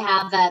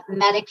have a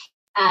medic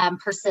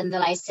person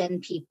that I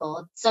send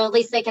people, so at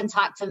least they can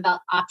talk to them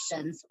about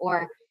options,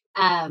 or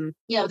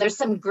there's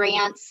some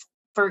grants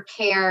for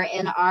care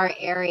in our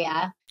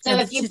area. So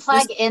if you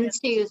plug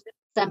into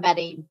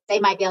somebody, they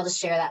might be able to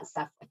share that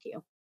stuff with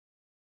you.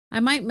 I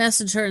might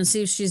message her and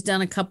see if she's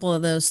done a couple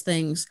of those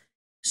things.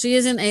 She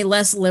is in a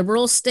less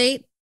liberal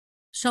state,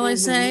 shall I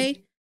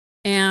say?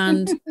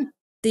 And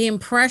the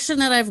impression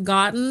that I've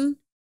gotten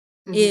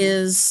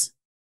is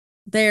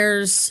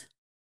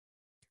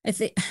I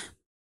think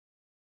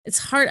it's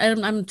hard.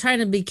 I'm trying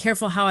to be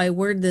careful how I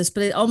word this,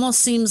 but it almost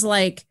seems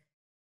like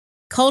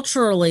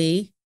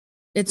culturally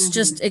it's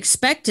just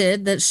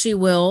expected that she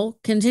will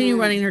continue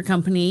running her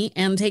company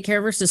and take care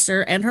of her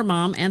sister and her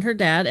mom and her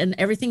dad and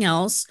everything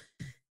else.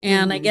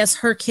 And I guess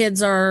her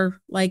kids are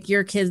like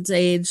your kids'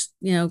 age,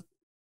 young,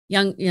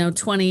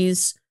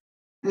 20s,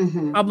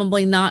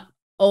 probably not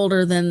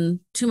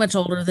too much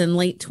older than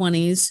late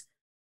 20s.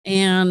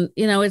 And,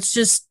 it's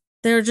just,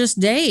 they're just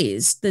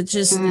days that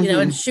just,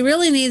 and she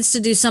really needs to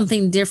do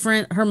something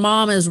different. Her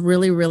mom has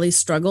really, really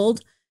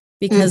struggled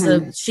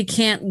because she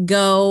can't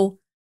go,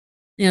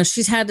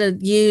 she's had to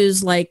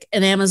use like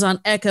an Amazon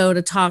Echo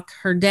to talk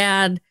her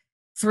dad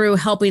through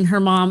helping her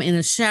mom in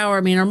a shower.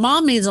 I mean, her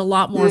mom needs a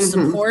lot more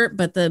support,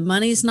 but the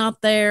money's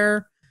not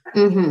there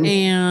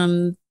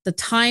and the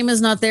time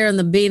is not there. And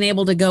the being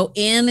able to go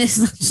in is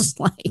just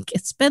like,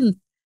 it's been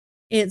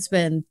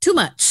too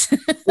much.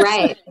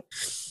 Right.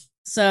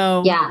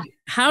 So yeah.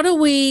 How do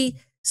we,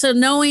 so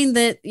knowing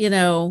that,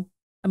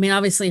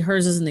 obviously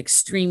hers is an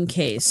extreme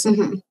case,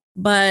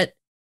 but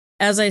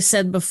as I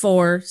said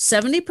before,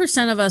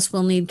 70% of us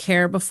will need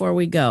care before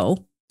we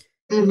go.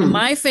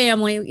 My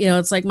family,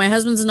 it's like my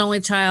husband's an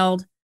only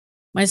child.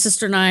 My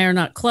sister and I are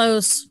not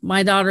close.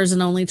 My daughter's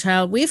an only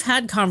child. We've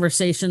had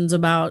conversations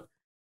about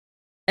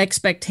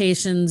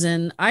expectations,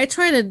 and I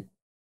try to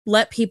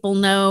let people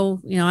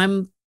know,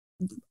 I'm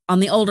on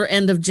the older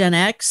end of Gen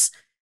X.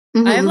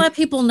 I let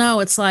people know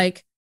it's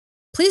like,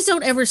 please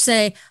don't ever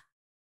say,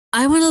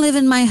 I want to live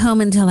in my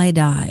home until I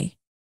die.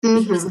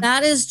 Because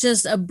that is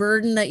just a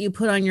burden that you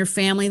put on your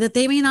family that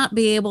they may not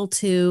be able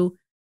to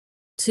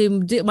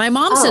do. My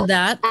mom said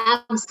that.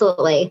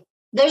 Absolutely.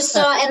 There's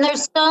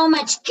so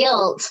much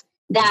guilt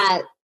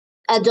that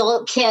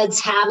adult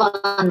kids have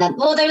on them.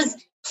 Well, there's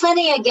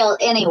plenty of guilt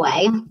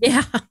anyway.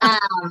 Yeah.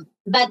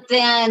 But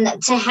then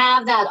to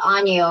have that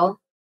on you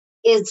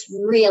is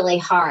really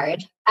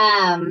hard.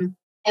 And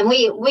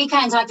we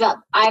kind of talked about,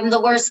 I'm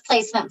the worst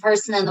placement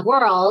person in the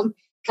world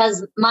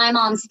because my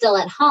mom's still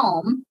at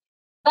home,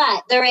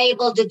 but they're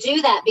able to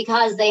do that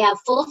because they have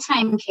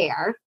full-time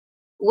care,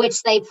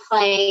 which they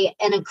pay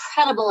an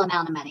incredible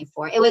amount of money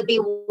for. It would be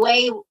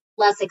way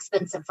less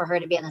expensive for her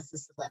to be in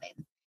assisted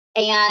living.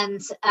 And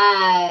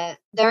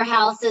their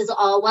house is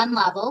all one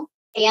level,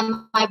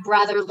 and my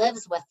brother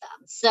lives with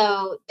them.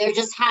 So there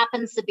just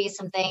happens to be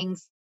some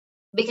things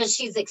because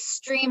she's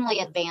extremely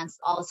advanced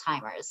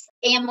Alzheimer's,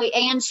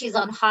 and she's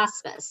on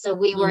hospice. So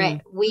we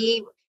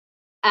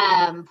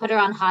put her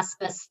on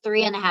hospice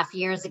 3.5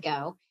 years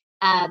ago.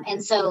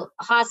 And so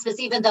hospice,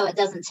 even though it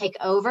doesn't take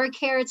over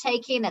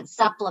caretaking, it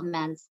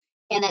supplements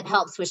and it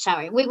helps with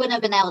showering. We wouldn't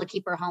have been able to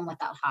keep her home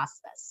without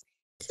hospice.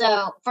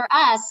 So for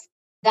us,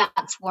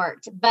 that's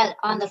worked. But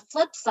on the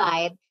flip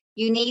side,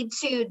 you need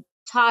to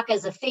talk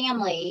as a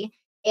family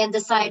and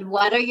decide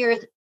what's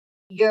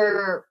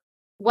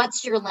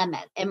your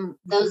limit. And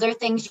those are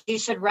things you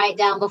should write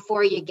down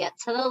before you get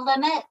to the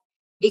limit,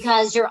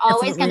 because you're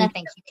always going to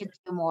think you can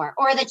do more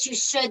or that you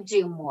should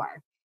do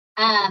more.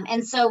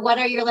 And so what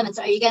are your limits?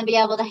 Are you going to be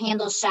able to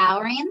handle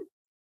showering?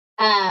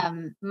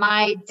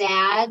 My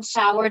dad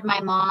showered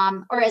my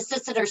mom or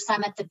assisted her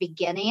some at the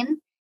beginning,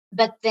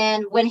 but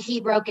then when he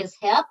broke his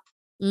hip,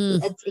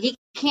 he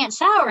can't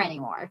shower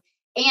anymore.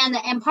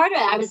 And part of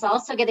it, I was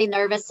also getting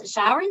nervous.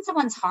 Showering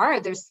someone's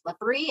hard. They're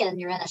slippery and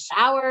you're in a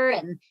shower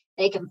and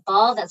they can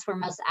fall. That's where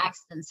most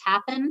accidents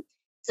happen.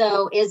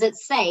 So is it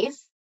safe?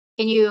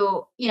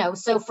 Can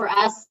so for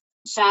us,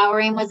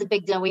 showering was a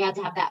big deal. We had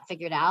to have that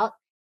figured out.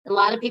 A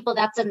lot of people,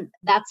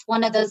 that's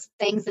one of those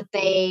things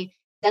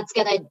that's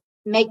going to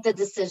make the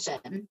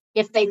decision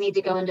if they need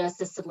to go into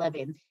assisted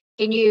living.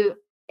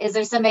 Is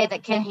there somebody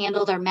that can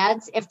handle their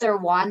meds? If they're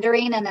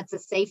wandering and it's a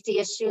safety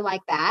issue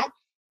like that,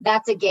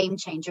 that's a game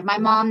changer. My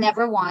mom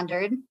never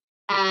wandered,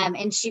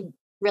 and she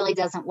really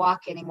doesn't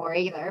walk anymore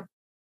either.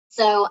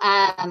 So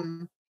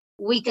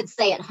we could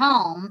stay at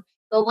home,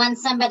 but when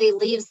somebody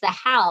leaves the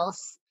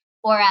house,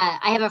 or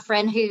I have a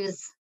friend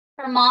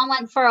her mom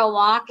went for a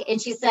walk,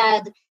 and she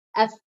said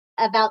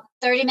about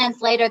 30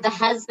 minutes later, the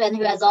husband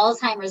who has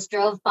Alzheimer's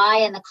drove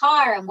by in the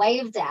car and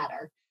waved at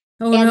her.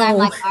 I'm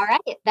like, all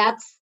right,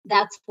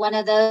 that's one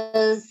of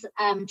those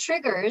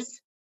triggers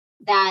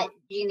that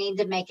you need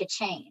to make a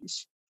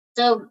change.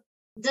 So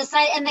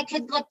decide, and it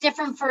could look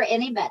different for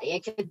anybody.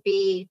 It could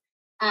be,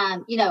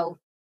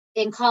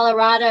 in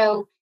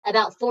Colorado,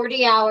 about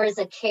 40 hours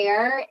of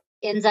care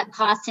ends up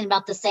costing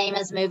about the same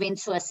as moving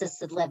to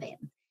assisted living.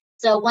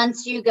 So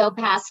once you go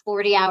past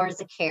 40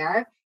 hours of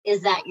care,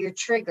 is that your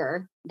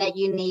trigger that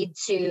you need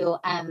to,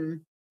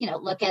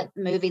 look at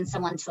moving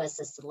someone to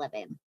assisted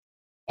living?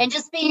 And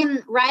just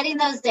writing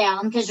those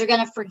down, because you're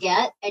going to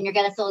forget and you're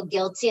going to feel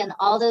guilty and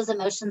all those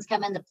emotions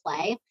come into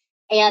play.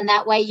 And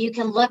that way you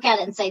can look at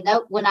it and say,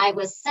 nope, when I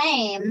was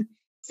sane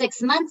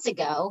 6 months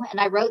ago and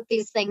I wrote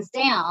these things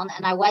down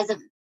and I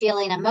wasn't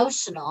feeling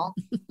emotional,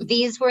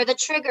 these were the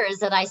triggers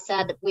that I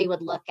said we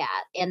would look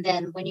at. And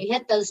then when you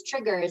hit those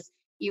triggers,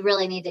 you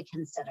really need to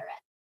consider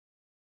it.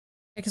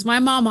 Because my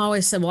mom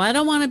always said, well, I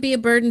don't want to be a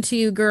burden to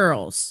you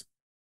girls.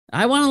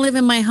 I want to live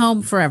in my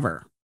home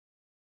forever.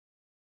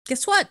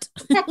 Guess what?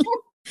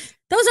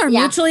 Those are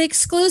mutually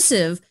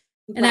exclusive.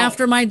 And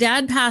after my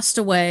dad passed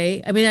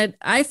away, I mean,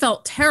 I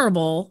felt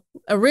terrible.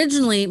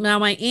 Originally, now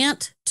my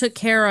aunt took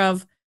care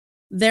of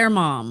their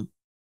mom.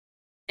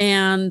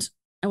 And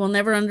I will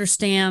never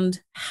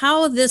understand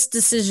how this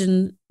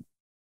decision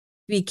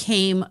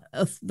became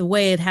the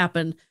way it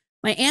happened.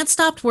 My aunt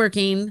stopped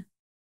working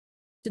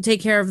to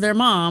take care of their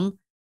mom.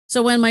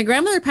 So when my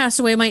grandmother passed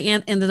away, my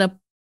aunt ended up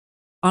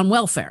on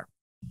welfare.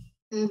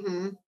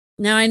 Mm-hmm.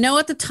 Now, I know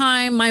at the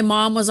time my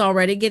mom was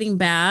already getting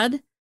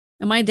bad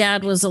and my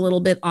dad was a little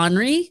bit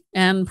ornery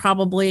and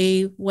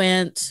probably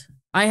went,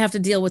 I have to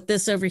deal with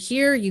this over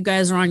here. You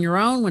guys are on your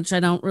own, which I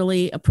don't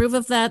really approve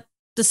of that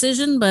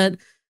decision, but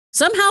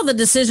somehow the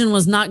decision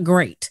was not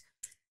great.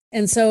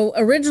 And so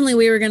originally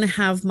we were going to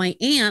have my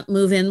aunt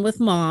move in with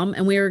mom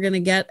and we were going to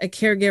get a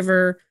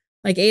caregiver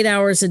like 8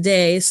 hours a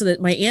day so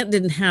that my aunt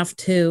didn't have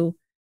to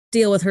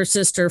deal with her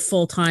sister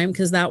full time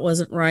because that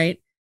wasn't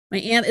right. My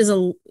aunt is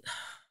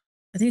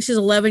I think she's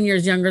 11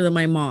 years younger than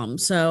my mom.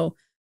 So,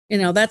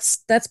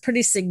 that's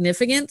pretty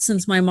significant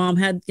since my mom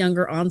had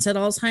younger onset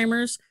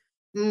Alzheimer's.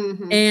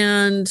 Mm-hmm.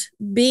 And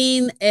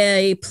being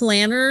a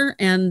planner,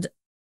 and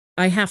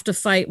I have to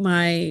fight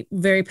my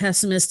very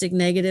pessimistic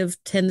negative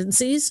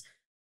tendencies,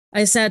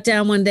 I sat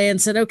down one day and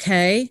said,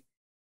 okay,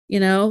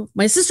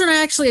 my sister and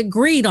I actually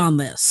agreed on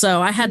this.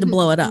 So I had to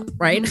blow it up,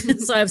 right?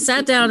 So I've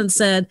sat down and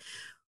said,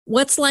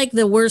 what's like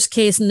the worst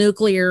case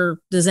nuclear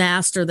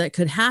disaster that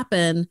could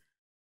happen?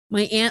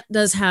 My aunt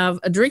does have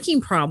a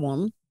drinking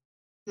problem.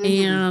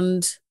 Mm-hmm.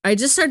 And I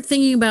just started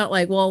thinking about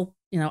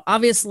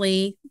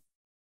obviously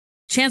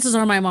chances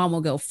are my mom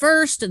will go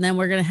first. And then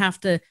we're going to have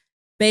to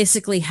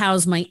basically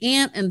house my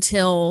aunt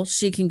until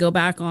she can go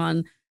back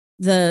on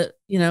the,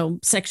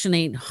 Section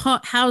 8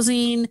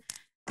 housing.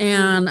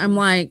 And I'm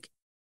like,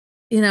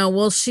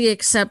 will she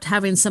accept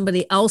having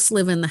somebody else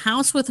live in the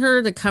house with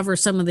her to cover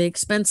some of the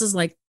expenses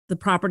like the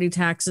property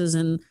taxes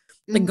and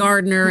the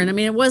gardener? And I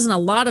mean, it wasn't a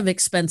lot of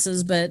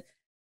expenses, but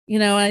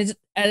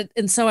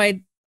so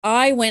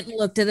I went and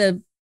looked at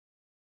a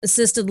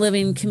assisted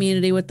living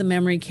community with the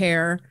memory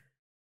care.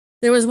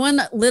 There was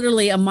one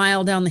literally a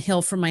mile down the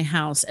hill from my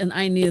house. And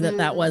I knew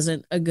that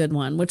wasn't a good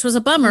one, which was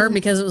a bummer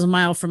because it was a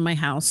mile from my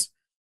house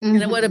and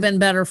it would have been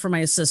better for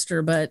my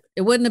sister, but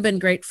it wouldn't have been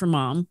great for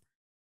mom.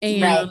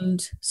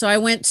 And so I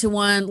went to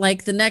one,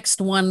 like the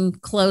next one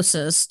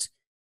closest,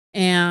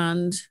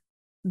 and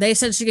they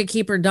said she could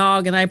keep her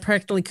dog, and I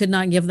practically could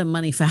not give them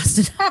money fast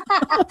enough.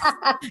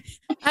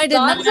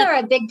 Dogs are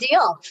a big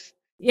deal.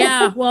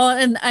 Yeah, well,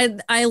 and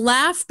I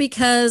laugh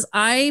because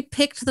I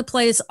picked the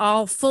place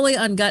all fully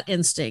on gut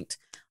instinct.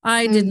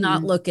 I did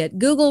not look at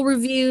Google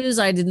reviews.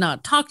 I did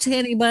not talk to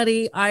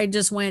anybody. I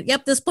just went,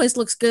 yep, this place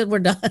looks good. We're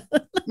done.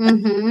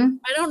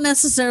 I don't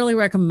necessarily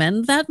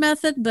recommend that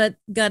method, but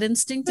gut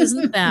instinct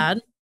isn't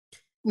bad.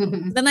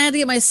 Then I had to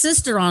get my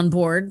sister on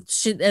board.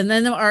 And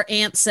then our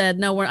aunt said,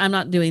 no, I'm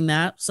not doing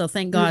that. So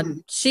thank God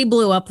she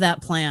blew up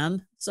that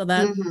plan. So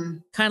that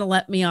kind of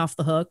let me off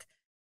the hook.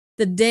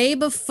 The day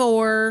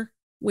before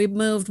we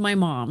moved my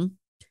mom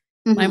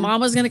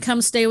was going to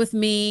come stay with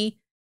me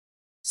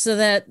so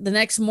that the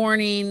next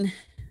morning,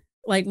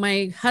 like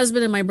my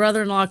husband and my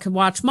brother-in-law could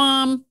watch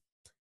mom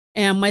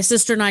and my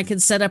sister and I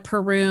could set up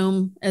her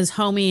room as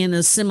homey and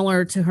as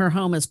similar to her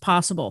home as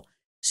possible.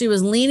 She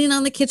was leaning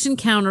on the kitchen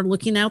counter,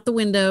 looking out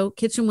the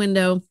kitchen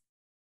window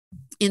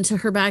into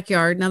her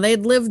backyard. Now they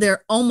had lived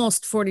there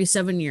almost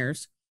 47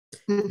 years.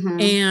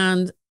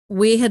 And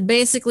we had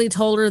basically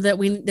told her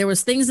that there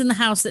was things in the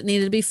house that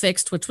needed to be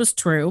fixed, which was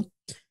true.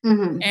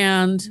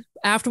 And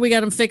after we got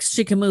them fixed,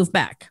 she could move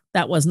back.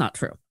 That was not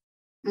true.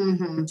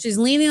 She's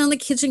leaning on the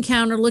kitchen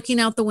counter, looking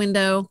out the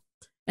window,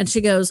 and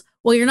she goes,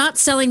 well, you're not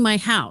selling my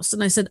house.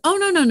 And I said, oh,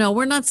 no,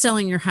 we're not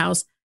selling your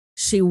house.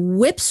 She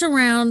whips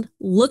around,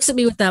 looks at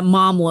me with that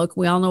mom look.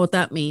 We all know what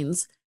that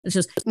means. It's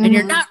just, and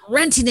you're not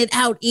renting it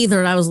out either.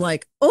 And I was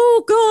like,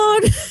 oh,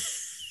 God.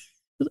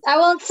 I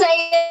won't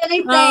say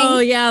anything. Oh,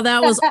 yeah,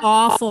 that was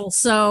awful.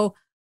 So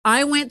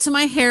I went to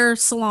my hair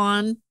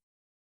salon.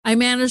 I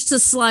managed to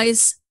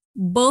slice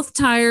both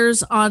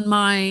tires on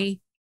my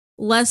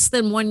less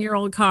than 1 year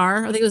old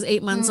car. I think it was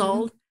 8 months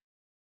old.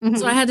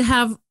 So I had to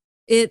have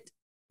it,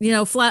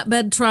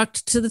 flatbed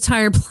trucked to the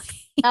tire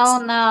place.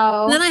 Oh,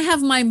 no. Then I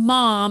have my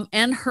mom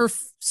and her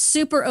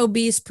super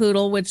obese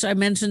poodle, which I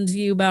mentioned to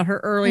you about her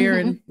earlier.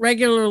 And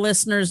regular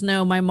listeners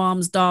know my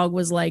mom's dog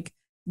was like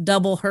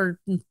double her,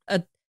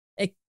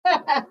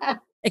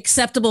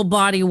 acceptable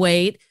body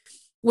weight,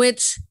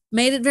 which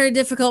made it very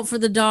difficult for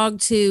the dog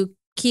to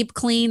keep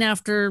clean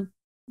after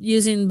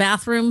using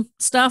bathroom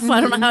stuff.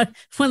 I don't know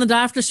how,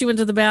 after she went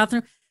to the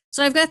bathroom.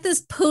 So I've got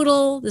this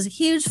poodle, this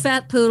huge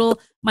fat poodle,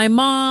 my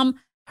mom,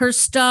 her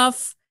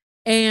stuff,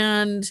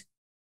 and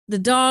the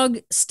dog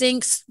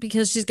stinks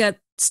because she's got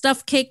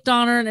stuff caked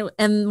on her.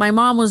 And my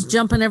mom was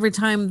jumping every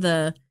time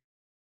the,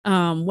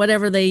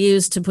 whatever they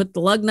used to put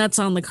the lug nuts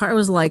on the car. It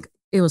was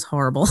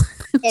horrible.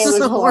 It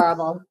was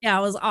horrible. Yeah,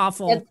 it was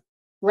awful.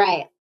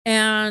 Right.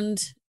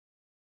 And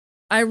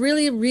I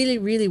really, really,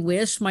 really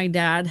wish my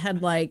dad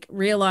had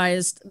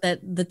realized that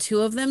the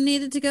two of them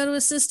needed to go to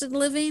assisted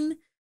living,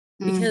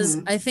 because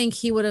I think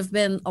he would have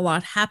been a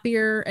lot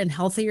happier and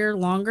healthier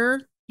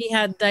longer. He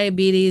had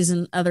diabetes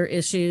and other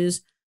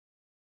issues.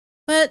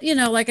 But,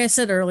 like I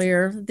said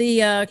earlier,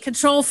 the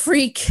control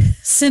freak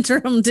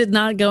syndrome did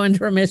not go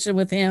into remission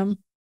with him.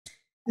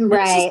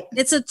 Right.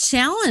 It's a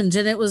challenge.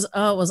 And it was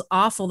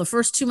awful. The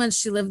first 2 months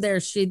she lived there,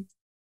 she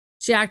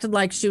acted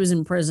like she was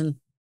in prison.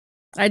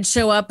 I'd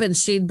show up and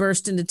she'd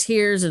burst into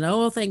tears and,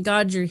 oh, thank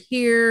God you're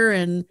here.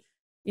 And,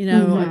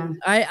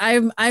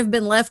 I've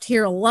been left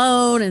here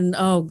alone. And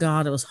oh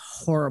God, it was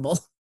horrible.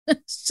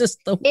 It's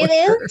just the worst. It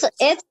is.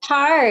 It's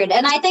hard.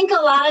 And I think a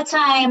lot of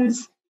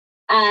times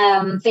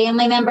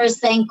family members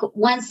think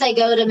once they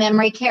go to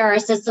memory care or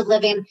assisted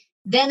living,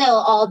 then it'll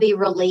all be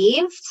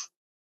relieved.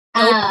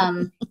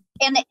 And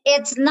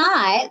it's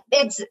not.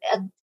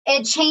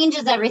 It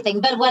changes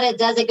everything. But what it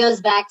does, it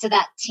goes back to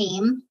that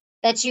team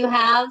that you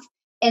have.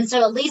 And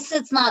so at least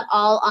it's not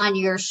all on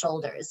your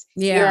shoulders.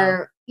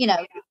 Yeah.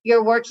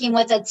 You're working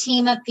with a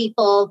team of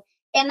people.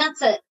 And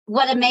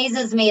what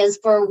amazes me is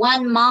for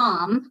one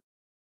mom,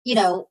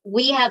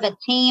 we have a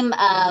team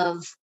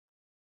of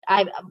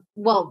 5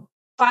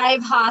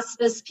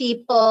 hospice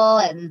people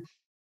and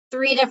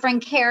 3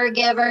 different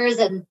caregivers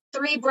and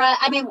 3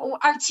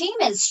 our team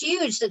is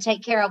huge to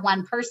take care of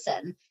one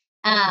person.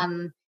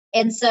 And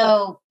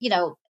so,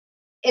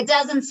 it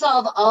doesn't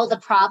solve all the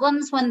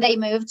problems when they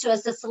move to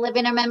assisted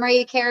living or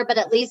memory care, but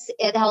at least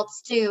it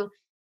helps to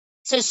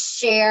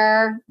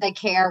share the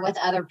care with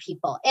other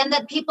people, and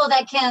the people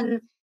that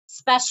can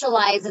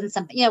specialize in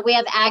something. We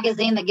have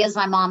Agazine that gives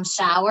my mom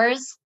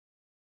showers.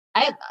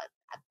 I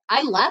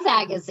love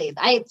Agazine.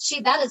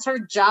 That is her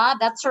job.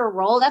 That's her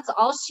role. That's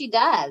all she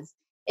does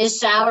is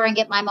shower and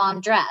get my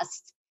mom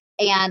dressed.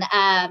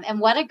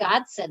 And what a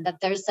godsend that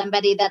there's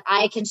somebody that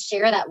I can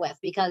share that with,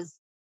 because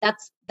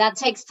that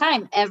takes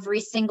time every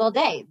single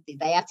day.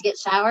 They have to get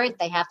showered.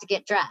 They have to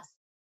get dressed,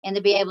 and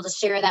to be able to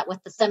share that with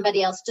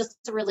somebody else just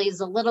to release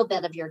a little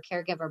bit of your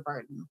caregiver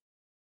burden.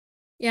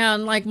 Yeah.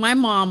 And my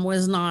mom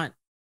was not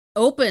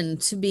open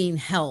to being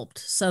helped.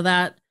 So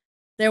that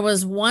there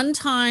was one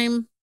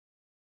time,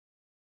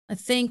 I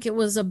think it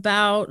was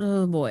about,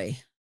 oh boy.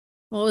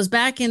 Well, it was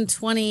back in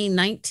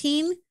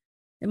 2019.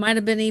 It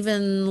might've been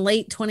even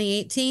late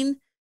 2018.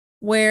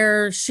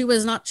 Where she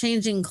was not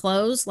changing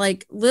clothes.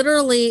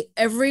 Literally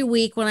every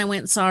week when I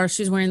went and saw her,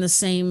 she's wearing the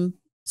same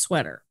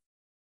sweater.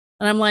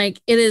 And I'm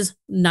like, it is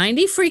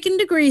 90 freaking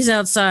degrees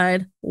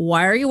outside.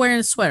 Why are you wearing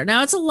a sweater?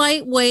 Now it's a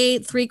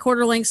lightweight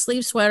 3/4 length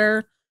sleeve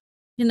sweater,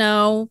 and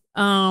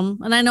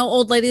I know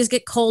old ladies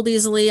get cold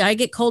easily. I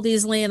get cold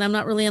easily, and I'm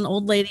not really an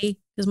old lady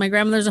because my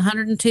grandmother's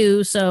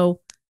 102. So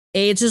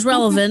age is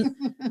relevant.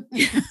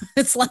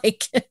 It's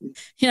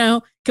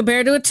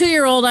compared to a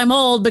 2-year-old, I'm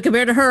old, but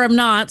compared to her, I'm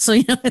not. So,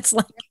 it's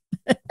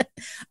I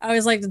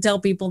always like to tell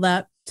people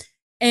that.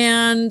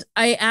 And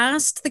I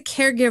asked the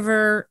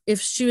caregiver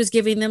if she was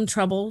giving them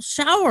trouble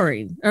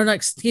showering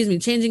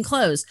changing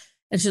clothes.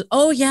 And she's,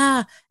 oh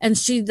yeah. And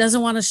she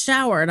doesn't want to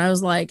shower. And I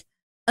was like,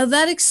 oh,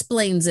 that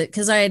explains it.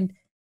 Cause I had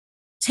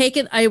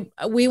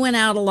we went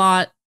out a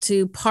lot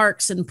to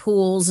parks and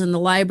pools and the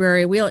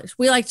library.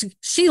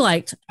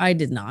 I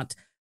did not.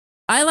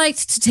 I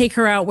liked to take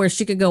her out where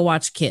she could go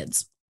watch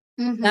kids.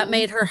 That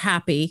made her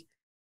happy,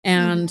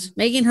 and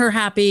making her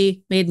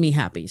happy made me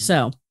happy.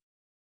 So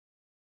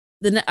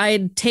then I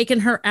had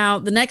taken her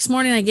out. The next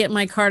morning I get in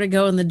my car to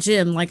go in the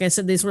gym. Like I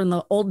said, these were in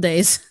the old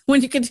days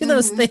when you could do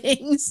those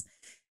things.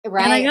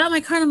 Right. And I got in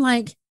my car and I'm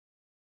like,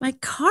 my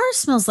car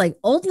smells like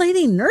old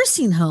lady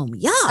nursing home.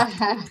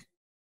 Yuck.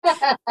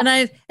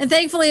 And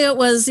thankfully it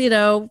was,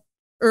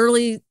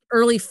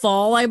 early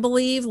fall, I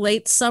believe,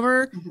 late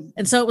summer.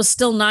 And so it was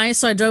still nice.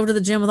 So I drove to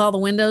the gym with all the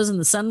windows and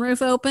the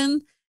sunroof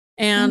open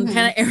and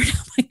kind of aired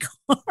out my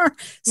car.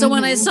 So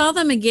when I saw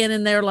them again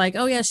and they're like,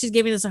 oh yeah, she's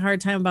giving us a hard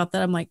time about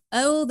that. I'm like,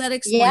 oh, that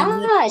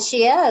explains it.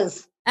 She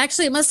is.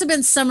 Actually, it must have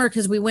been summer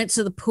because we went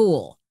to the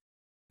pool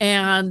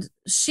and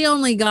she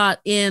only got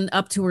in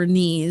up to her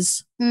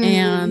knees.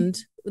 And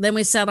then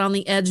we sat on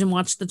the edge and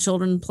watched the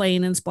children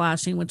playing and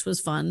splashing, which was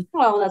fun.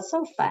 Oh, that's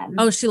so fun.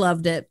 Oh, she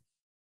loved it.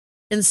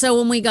 And so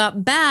when we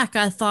got back,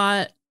 I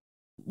thought,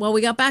 well,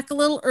 we got back a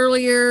little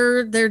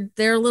earlier.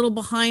 They're a little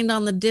behind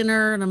on the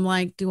dinner. And I'm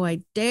like, do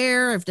I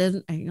dare? I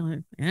didn't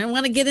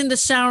want to get into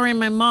showering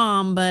my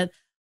mom, but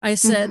I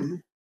said,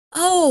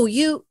 oh,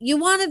 you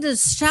wanted to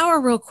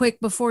shower real quick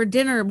before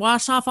dinner,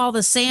 wash off all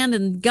the sand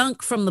and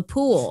gunk from the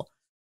pool.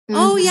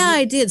 Oh, yeah,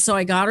 I did. So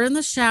I got her in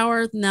the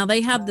shower. Now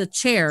they have the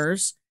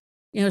chairs.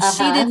 You know,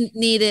 she didn't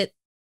need it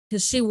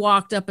because she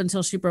walked up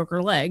until she broke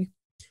her leg.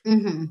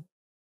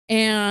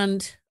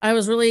 And I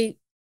was really,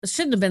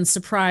 shouldn't have been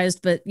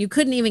surprised, but you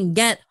couldn't even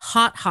get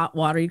hot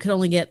water. You could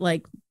only get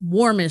like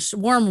warm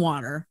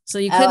water. So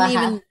you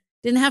couldn't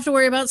didn't have to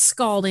worry about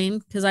scalding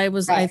because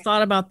I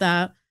thought about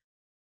that.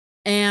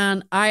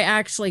 And I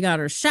actually got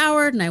her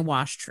showered and I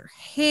washed her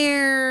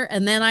hair.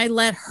 And then I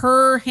let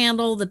her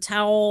handle the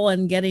towel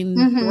and getting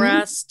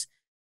dressed.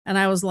 And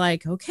I was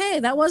like,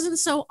 okay, that wasn't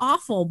so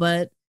awful.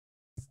 But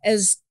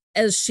as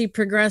she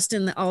progressed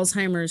in the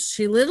Alzheimer's,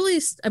 she literally,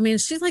 I mean,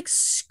 she like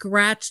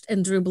scratched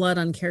and drew blood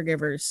on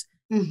caregivers.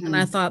 And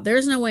I thought,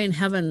 there's no way in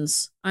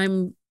heavens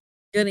I'm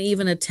going to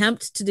even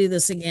attempt to do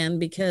this again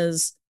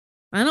because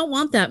I don't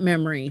want that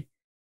memory.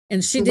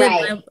 And she did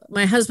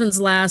my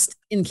husband's last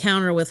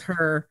encounter with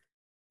her.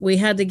 We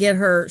had to get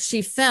her,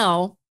 she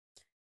fell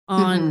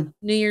on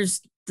New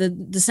Year's, the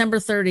December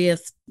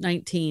 30th,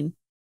 19.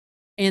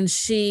 And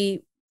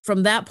she,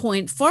 from that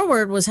point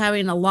forward, was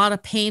having a lot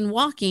of pain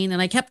walking.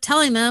 And I kept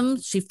telling them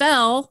she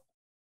fell.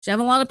 She's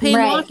having a lot of pain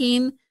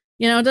walking.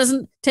 You know, it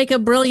doesn't take a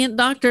brilliant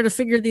doctor to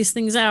figure these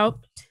things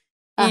out.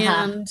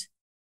 And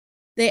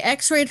they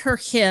x-rayed her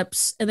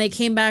hips and they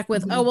came back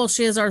with, oh, well,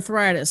 she has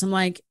arthritis. I'm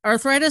like,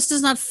 arthritis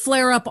does not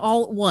flare up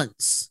all at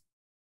once,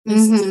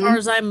 as far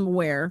as I'm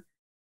aware.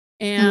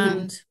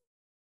 And,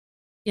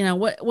 you know,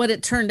 what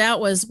it turned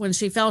out was when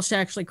she fell, she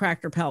actually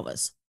cracked her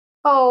pelvis.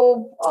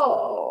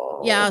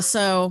 Yeah.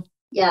 So,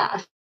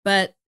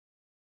 but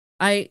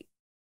I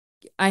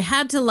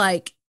had to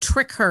like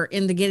trick her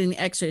into getting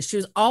the x-rays. She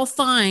was all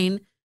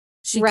fine.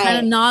 She kind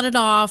of nodded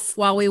off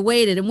while we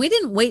waited, and we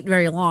didn't wait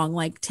very long,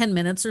 like 10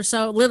 minutes or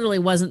so. Literally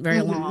wasn't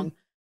very long.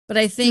 But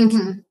I think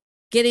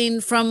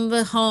getting from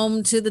the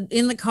home to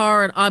in the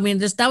car, and I mean,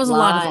 just that was a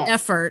lot of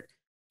effort.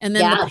 And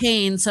then the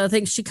pain. So I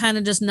think she kind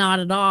of just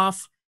nodded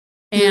off.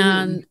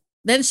 And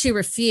then she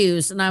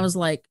refused. And I was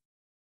like,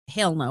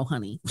 hell no,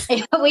 honey.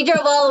 We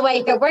drove all the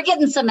way here. We're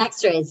getting some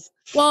x-rays.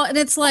 Well, and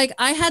it's like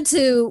I had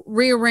to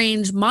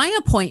rearrange my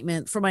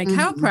appointment for my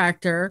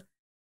chiropractor.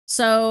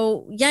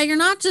 So, yeah, you're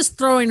not just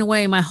throwing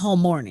away my whole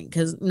morning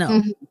because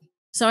no.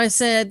 So I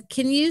said,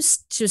 she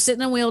was sitting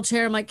in a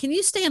wheelchair. I'm like, can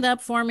you stand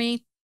up for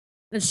me?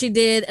 And she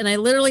did. And I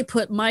literally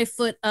put my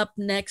foot up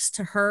next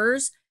to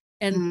hers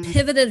and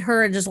pivoted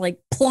her and just like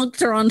plunked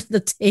her onto the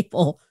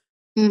table.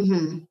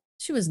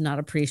 She was not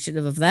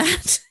appreciative of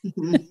that.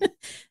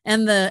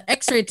 And the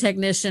x-ray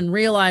technician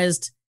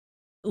realized,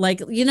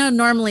 like, you know,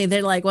 normally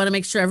they like want to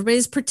make sure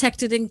everybody's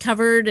protected and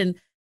covered. And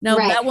no,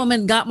 that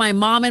woman got my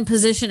mom in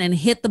position and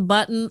hit the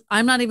button.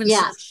 I'm not even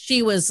sure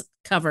she was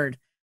covered.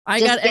 I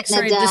just got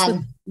x-rayed.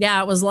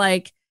 It was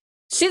like,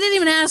 she didn't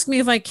even ask me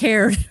if I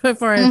cared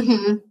before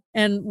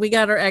and we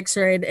got her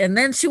x-rayed. And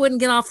then she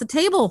wouldn't get off the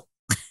table.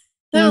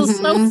 That was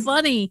so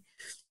funny.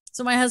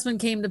 So my husband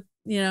came to,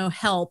 you know,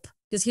 help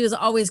because he was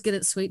always good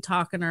at sweet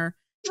talking her.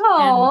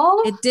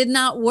 And it did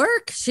not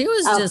work. She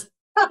was just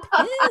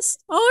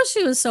pissed. Oh,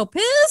 she was so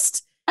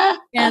pissed.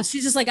 And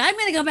she's just like, I'm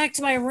going to go back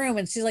to my room.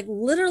 And she's like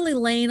literally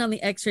laying on the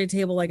x-ray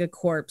table like a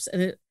corpse.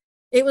 And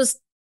it was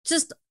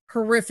just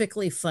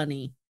horrifically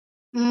funny.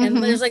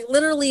 And there's like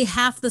literally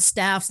half the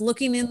staff's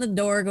looking in the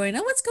door going,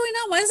 oh, what's going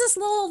on? Why is this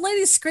little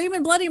lady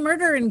screaming bloody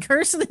murder and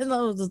cursing? And it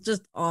was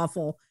just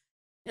awful.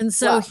 And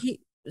so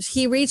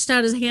he reached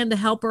out his hand to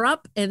help her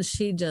up, and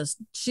she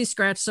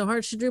scratched so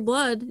hard she drew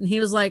blood. And he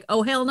was like,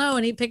 oh, hell no.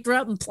 And he picked her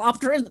up and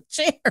plopped her in the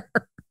chair.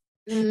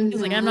 He was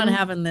like, I'm not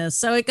having this.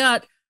 So it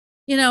got,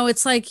 you know,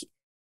 it's like,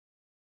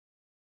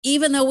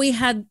 even though we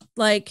had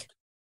like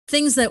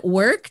things that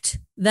worked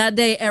that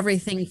day,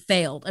 everything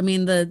failed. I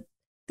mean,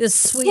 she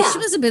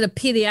was a bit of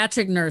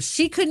pediatric nurse.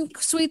 She couldn't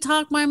sweet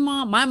talk my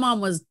mom. My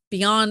mom was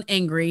beyond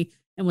angry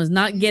and was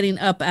not getting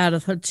up out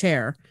of her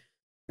chair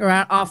or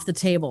off the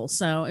table.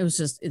 So it was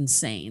just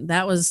insane.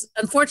 That was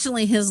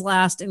unfortunately his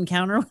last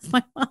encounter with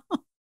my mom.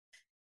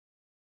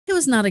 It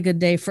was not a good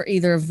day for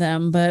either of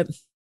them. But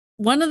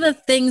one of the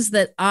things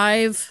that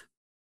I've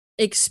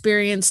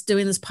experienced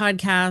doing this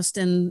podcast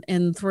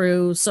and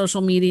through social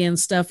media and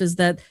stuff is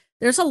that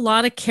there's a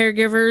lot of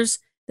caregivers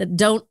that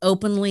don't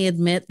openly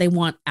admit they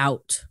want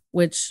out,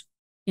 which,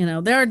 you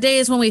know, there are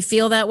days when we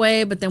feel that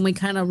way, but then we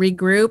kind of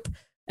regroup.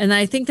 And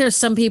I think there's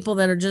some people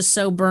that are just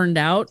so burned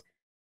out.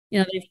 You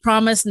know, they've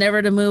promised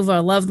never to move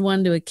a loved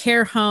one to a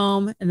care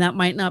home, and that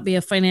might not be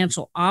a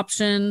financial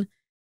option,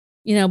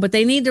 you know, but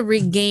they need to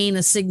regain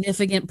a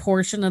significant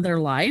portion of their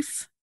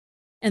life.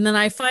 And then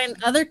I find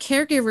other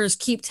caregivers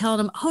keep telling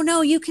them, oh,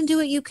 no, you can do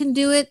it. You can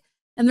do it.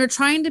 And they're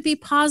trying to be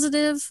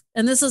positive.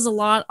 And this is a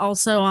lot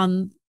also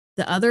on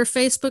the other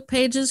Facebook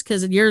pages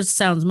because yours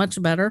sounds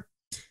much better.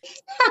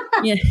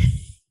 Yeah.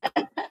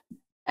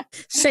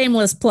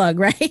 Shameless plug,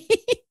 right?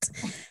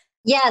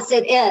 Yes,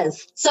 it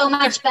is. So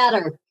much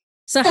better.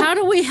 So how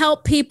do we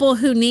help people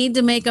who need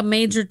to make a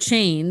major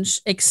change,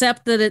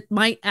 accept that it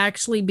might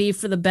actually be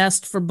for the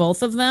best for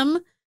both of them?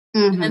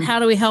 And how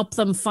do we help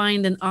them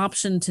find an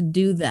option to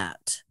do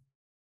that?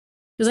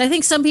 Because I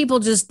think some people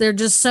they're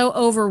just so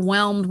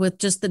overwhelmed with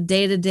just the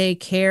day-to-day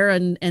care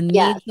and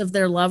Yes. needs of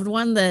their loved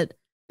one that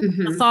the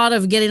Mm-hmm. thought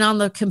of getting on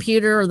the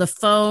computer or the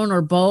phone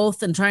or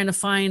both and trying to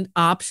find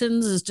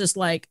options is just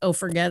like, oh,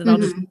 forget it.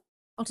 Mm-hmm.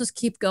 I'll just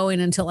keep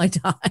going until I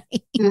die.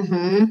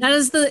 Mm-hmm.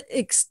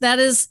 That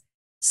is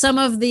some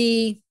of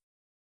the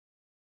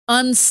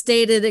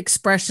unstated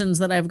expressions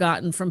that I've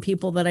gotten from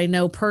people that I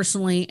know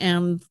personally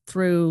and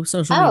through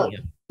social Oh,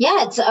 media.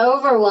 yeah, it's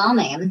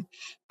overwhelming.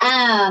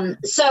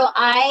 So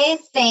I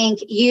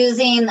think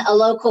using a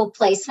local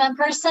placement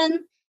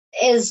person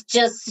is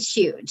just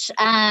huge.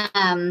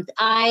 I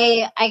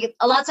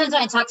a lot of times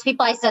when I talk to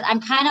people, I said,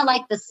 I'm kind of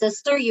like the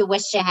sister you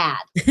wish you had.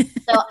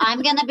 So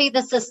I'm going to be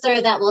the sister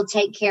that will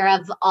take care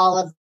of all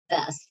of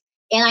this.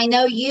 And I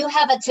know you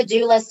have a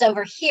to-do list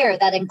over here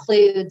that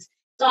includes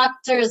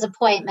doctor's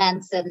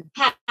appointments and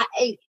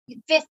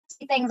 50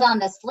 things on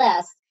this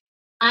list.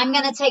 I'm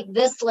going to take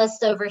this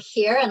list over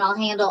here and I'll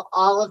handle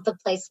all of the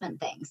placement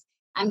things.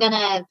 I'm going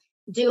to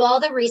do all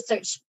the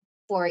research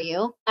for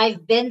you.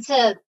 I've been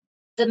to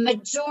the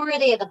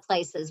majority of the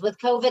places. With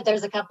COVID,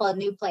 there's a couple of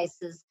new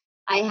places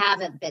I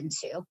haven't been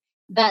to.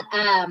 But,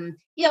 in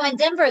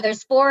Denver,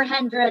 there's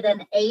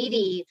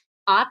 480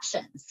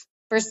 options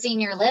for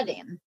senior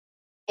living.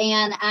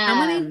 And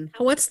how many?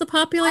 What's the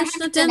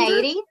population of Denver?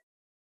 480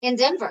 in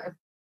Denver.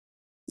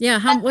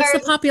 Yeah. What's the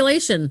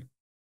population?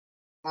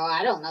 Oh,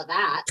 I don't know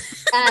that.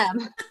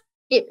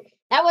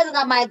 That wasn't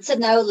on my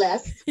to-know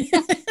list.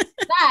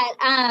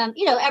 But,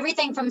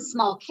 everything from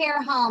small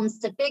care homes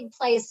to big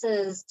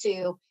places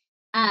to,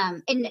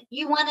 and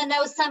you want to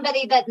know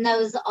somebody that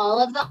knows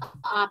all of the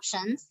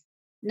options,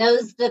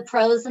 knows the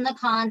pros and the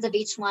cons of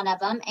each one of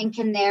them, and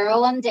can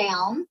narrow them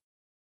down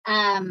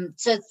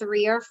to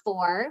 3 or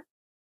 4.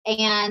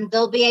 And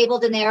they'll be able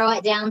to narrow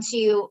it down to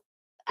you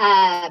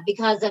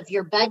because of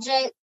your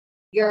budget,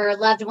 your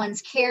loved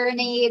one's care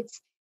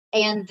needs,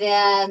 and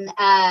then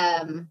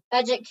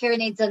budget, care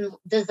needs, and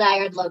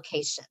desired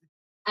location.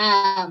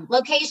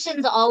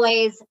 Locations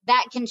always,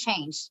 that can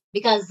change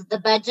because the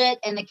budget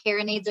and the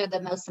care needs are the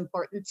most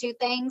important 2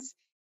 things.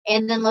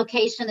 And then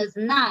location is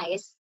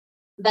nice,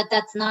 but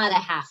that's not a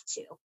have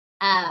to.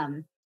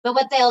 But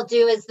what they'll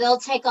do is they'll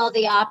take all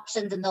the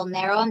options and they'll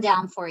narrow them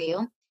down for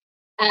you.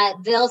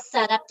 They'll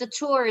set up the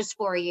tours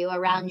for you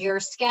around your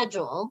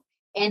schedule,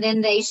 and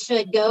then they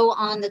should go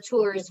on the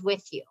tours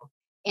with you.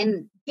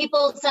 And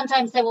people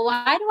sometimes say, well,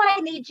 why do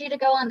I need you to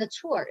go on the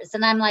tours?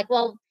 And I'm like,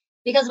 well,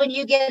 because when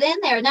you get in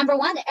there, number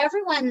one,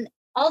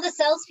 all the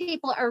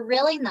salespeople are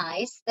really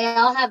nice. They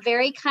all have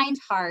very kind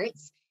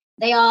hearts.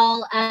 They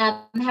all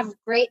have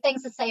great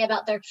things to say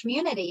about their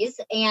communities.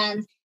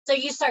 And so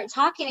you start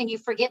talking and you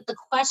forget the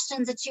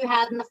questions that you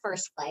had in the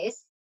first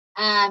place.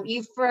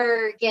 You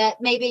forget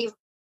maybe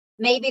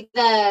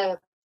the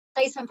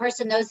placement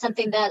person knows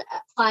something that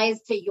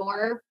applies to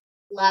your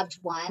loved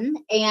one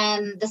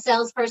and the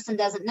salesperson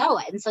doesn't know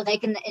it. And so they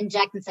can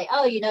inject and say,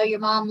 oh, your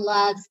mom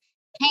loves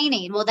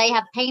painting. Well, they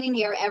have painting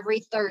here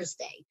every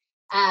Thursday.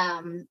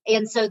 And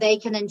so they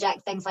can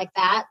inject things like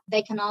that.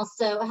 They can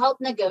also help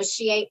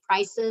negotiate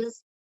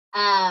prices.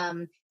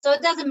 So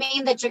it doesn't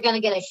mean that you're going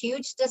to get a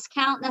huge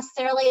discount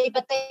necessarily,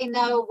 but they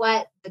know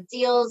what the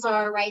deals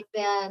are right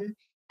then.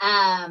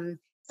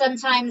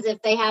 Sometimes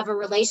if they have a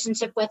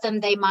relationship with them,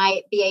 they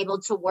might be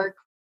able to work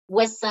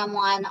with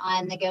someone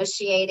on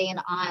negotiating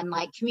on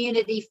like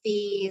community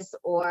fees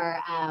or,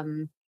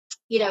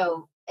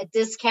 a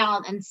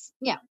discount. And,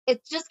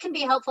 it just can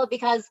be helpful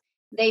because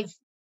they've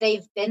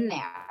been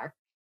there.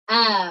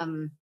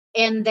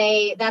 And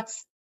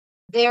that's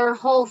their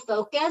whole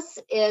focus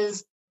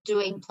is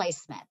doing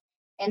placement.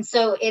 And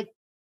so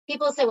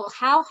people say, well,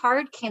 how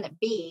hard can it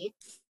be?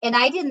 And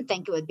I didn't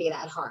think it would be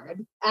that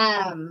hard.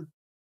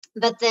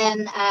 But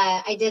then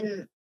I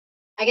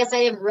guess I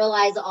didn't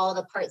realize all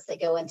the parts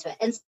that go into it.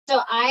 And so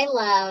I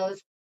love,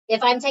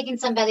 if I'm taking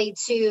somebody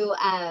to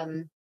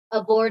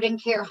a board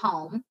and care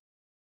home,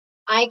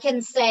 I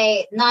can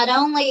say, not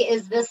only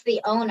is this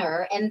the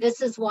owner, and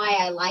this is why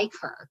I like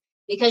her,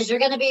 because you're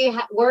going to be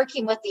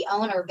working with the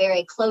owner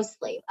very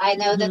closely. I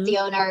know that the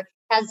owner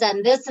has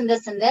done this and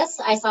this and this.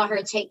 I saw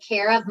her take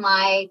care of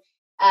my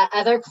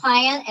other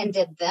client and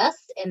did this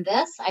and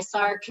this. I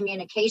saw her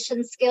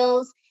communication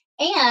skills.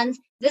 And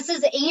this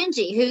is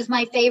Angie, who's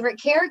my favorite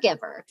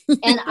caregiver.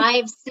 And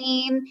I've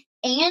seen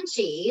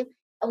Angie,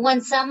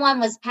 when someone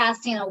was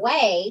passing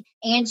away,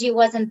 Angie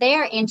wasn't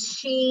there and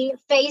she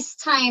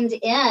FaceTimed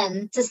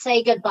in to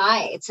say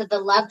goodbye to the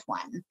loved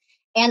one.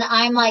 And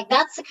I'm like,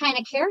 that's the kind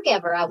of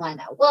caregiver I want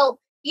to know. Well,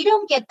 you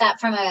don't get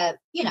that from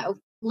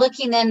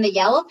looking in the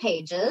yellow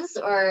pages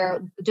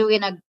or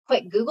doing a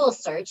quick Google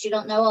search. You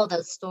don't know all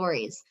those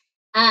stories.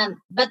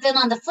 But then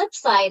on the flip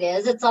side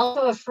it's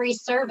also a free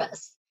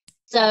service.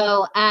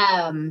 So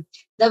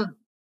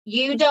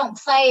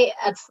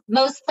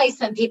most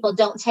placement people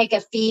don't take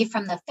a fee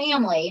from the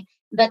family,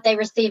 but they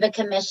receive a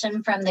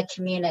commission from the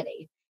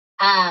community.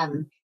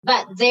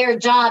 But their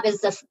job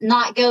is to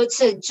not go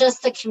to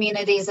just the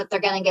communities that they're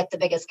going to get the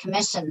biggest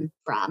commission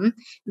from,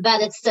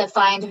 but it's to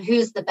find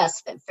who's the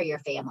best fit for your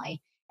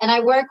family. And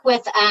I work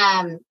with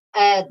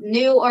a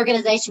new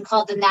organization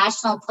called the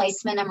National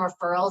Placement and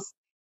Referrals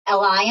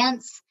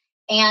Alliance.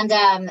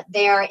 And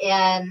they're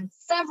in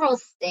several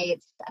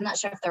states. I'm not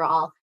sure if they're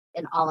all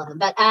in all of them,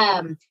 but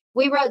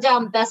we wrote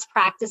down best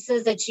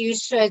practices that you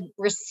should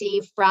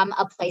receive from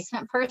a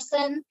placement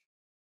person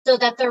so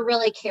that they're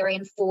really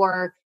caring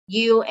for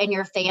you and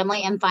your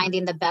family and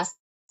finding the best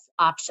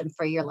option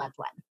for your loved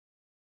one.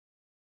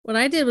 What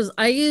I did was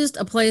I used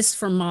a place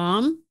for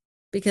mom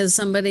because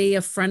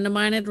a friend of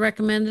mine had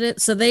recommended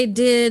it. So they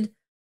did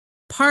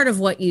part of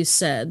what you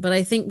said, but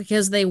I think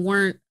because they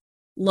weren't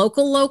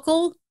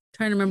local,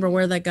 trying to remember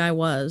where that guy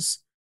was.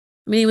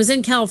 I mean, he was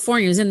in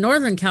California, he was in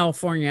Northern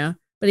California,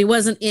 but he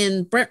wasn't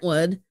in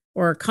Brentwood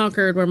or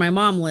Concord where my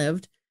mom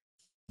lived.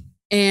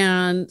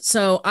 And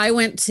so I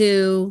went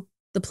to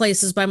the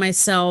places by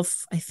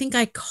myself. I think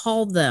I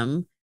called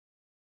them.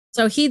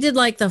 So he did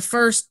like the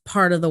first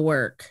part of the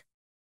work.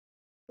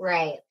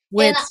 Right.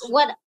 And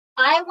what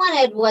I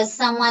wanted was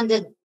someone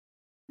to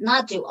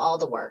not do all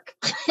the work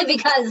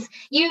because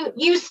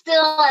you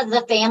still, as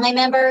a family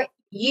member,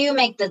 you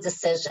make the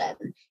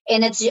decision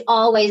and it's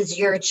always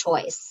your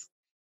choice.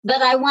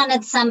 But I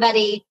wanted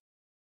somebody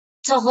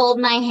to hold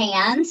my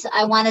hand.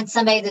 I wanted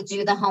somebody to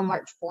do the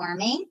homework for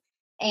me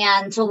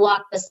and to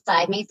walk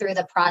beside me through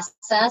the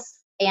process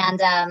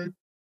and,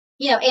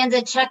 and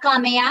to check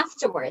on me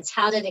afterwards.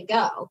 How did it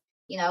go?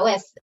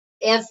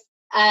 If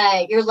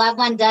your loved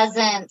one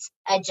doesn't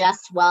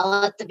adjust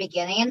well at the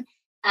beginning,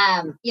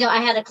 I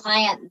had a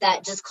client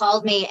that just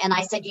called me and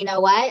I said, you know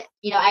what?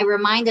 I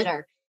reminded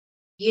her,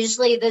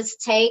 usually this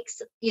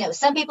takes,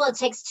 some people it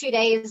takes 2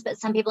 days, but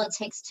some people it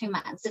takes 2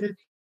 months. And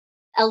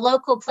a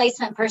local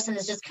placement person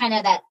is just kind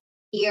of that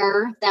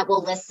ear that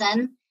will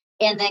listen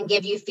and then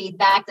give you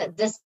feedback that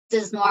this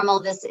is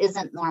normal, this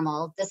isn't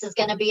normal, this is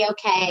going to be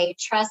okay,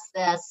 trust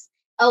this.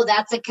 Oh,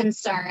 that's a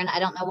concern. I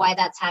don't know why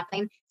that's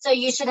happening. So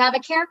you should have a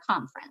care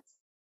conference.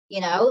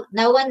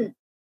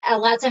 A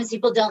lot of times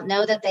people don't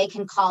know that they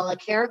can call a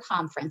care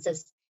conference if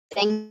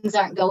things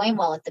aren't going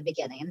well at the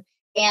beginning.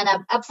 And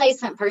a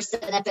placement person,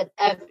 if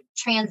a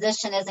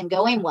transition isn't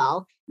going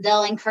well,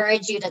 they'll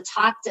encourage you to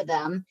talk to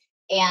them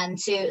and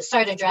to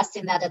start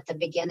addressing that at the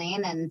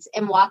beginning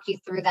and walk you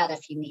through that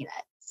if you need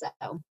it.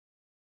 So,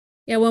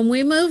 yeah, when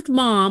we moved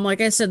mom, like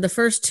I said, the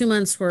first 2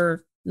 months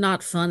were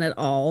not fun at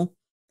all.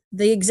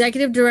 The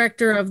executive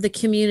director of the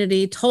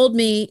community told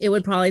me it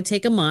would probably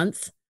take a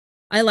month.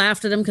 I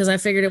laughed at him because I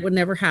figured it would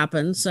never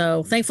happen.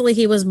 So thankfully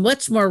he was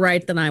much more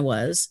right than I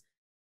was.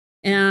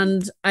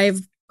 And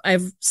I've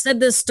said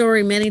this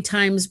story many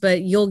times,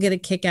 but you'll get a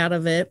kick out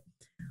of it.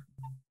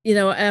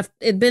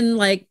 It'd been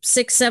like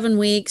 6-7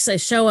 weeks. I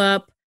show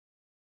up.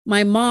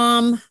 My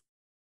mom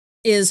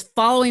is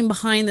following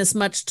behind this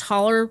much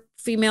taller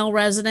female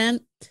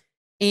resident.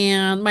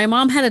 And my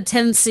mom had a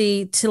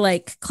tendency to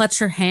like clutch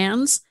her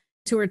hands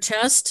to her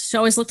chest. She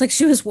always looked like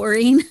she was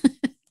worrying.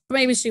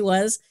 Maybe she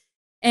was.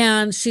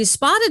 And she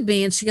spotted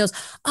me and she goes,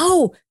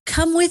 "Oh,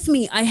 come with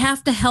me. I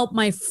have to help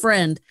my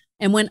friend."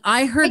 And when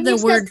I heard the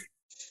word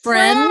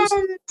friend,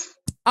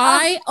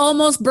 I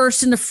almost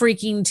burst into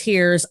freaking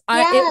tears.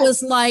 Yes. It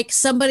was like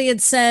somebody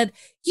had said,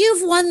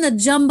 "You've won the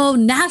jumbo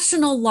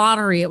national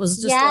lottery." It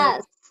was just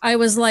like, I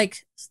was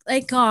like,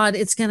 thank God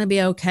it's going to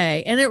be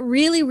okay. And it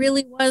really,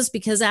 really was,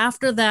 because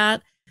after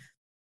that,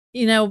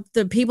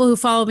 the people who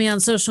follow me on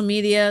social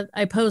media,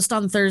 I post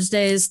on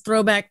Thursdays,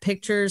 throwback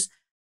pictures.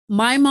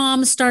 My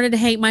mom's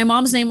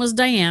name was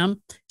Diane.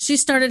 She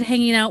started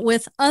hanging out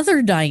with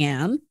other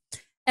Diane.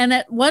 And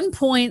at one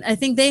point, I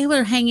think they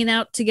were hanging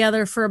out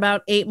together for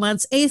about 8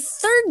 months. A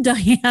third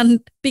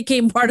Diane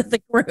became part of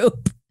the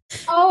group,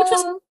 which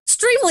was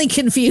extremely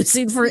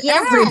confusing for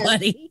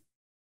everybody.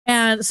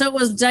 And so it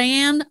was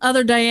Diane, and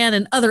other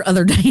Diane.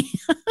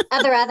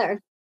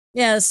 Other.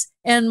 Yes.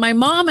 And my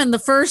mom and the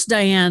first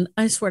Diane,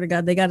 I swear to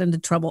God, they got into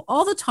trouble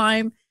all the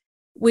time.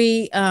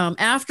 We,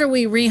 after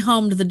we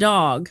rehomed the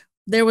dog,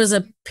 there was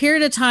a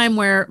period of time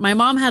where my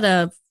mom had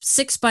a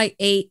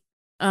 6x8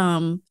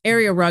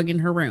 area rug in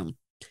her room.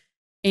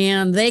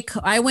 And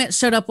I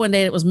showed up one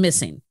day and it was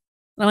missing.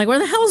 And I'm like, where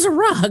the hell is a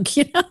rug?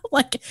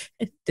 Like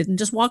it didn't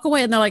just walk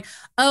away. And they're like,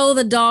 oh,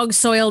 the dog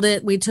soiled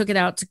it. We took it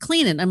out to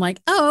clean it. I'm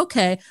like, oh,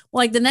 okay.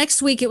 Well, like the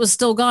next week it was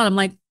still gone. I'm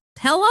like,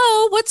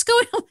 hello, what's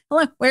going on?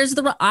 Like, where's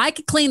the rug? I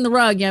could clean the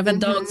rug. Yeah, I've had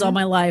dogs all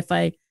my life.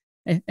 I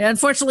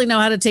unfortunately know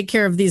how to take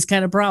care of these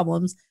kind of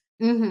problems.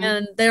 Mm-hmm.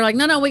 And they're like,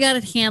 no, we got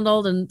it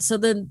handled. And so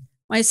then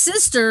my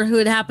sister, who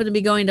had happened to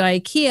be going to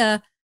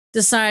IKEA,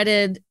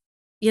 decided,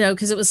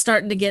 because it was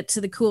starting to get to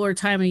the cooler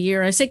time of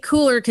year. I say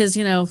cooler because,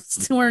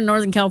 we're in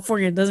Northern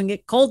California. It doesn't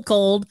get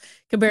cold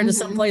compared to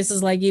some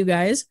places like you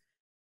guys.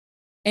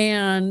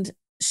 And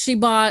she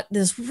bought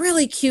this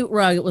really cute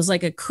rug. It was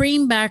like a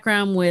cream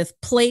background with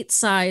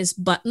plate-size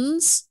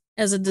buttons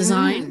as a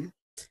design.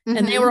 Mm-hmm.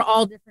 And they were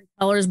all different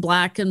colors,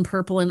 black and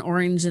purple and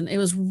orange. And it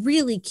was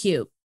really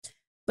cute.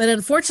 But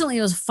unfortunately,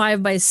 it was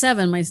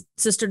 5x7. My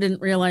sister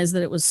didn't realize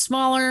that it was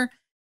smaller.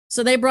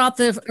 So they brought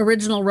the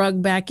original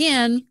rug back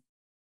in.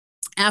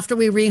 After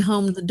we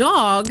rehomed the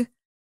dog,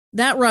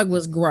 that rug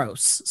was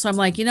gross. So I'm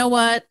like, you know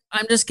what?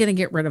 I'm just going to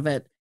get rid of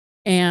it.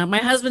 And my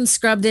husband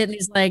scrubbed it and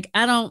he's like,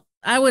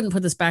 I wouldn't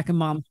put this back in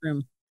mom's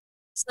room.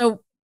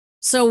 So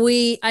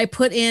I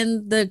put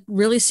in the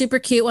really super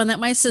cute one that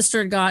my sister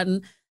had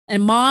gotten,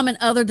 and mom and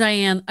other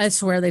Diane, I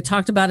swear they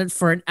talked about it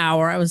for an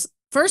hour.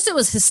 First it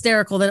was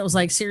hysterical that it was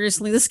like,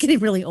 seriously, this is getting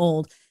really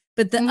old.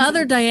 But the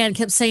other Diane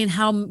kept saying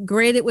how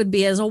great it would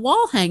be as a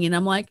wall hanging.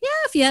 I'm like, yeah,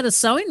 if you had a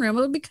sewing room,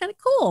 it would be kind of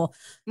cool.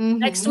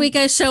 Next week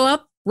I show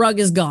up, rug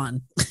is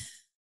gone.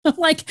 I'm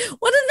like,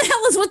 what in the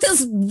hell is with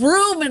this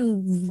room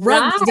and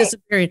rugs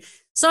disappearing?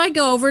 So I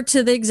go over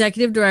to the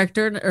executive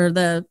director or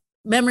the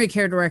memory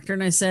care director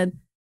and I said,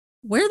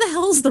 where the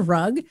hell's the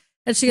rug?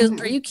 And she goes,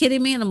 are you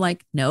kidding me? And I'm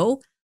like,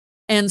 no.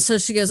 And so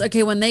she goes,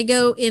 okay, when they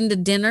go into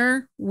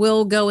dinner,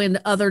 we'll go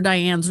into other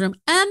Diane's room.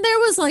 And there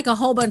was like a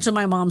whole bunch of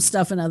my mom's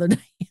stuff in other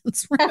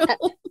Diane's room.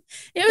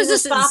 It was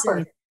just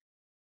insane.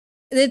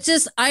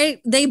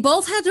 They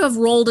both had to have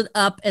rolled it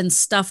up and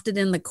stuffed it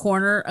in the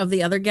corner of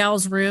the other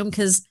gal's room.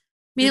 Cause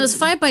I mean, it was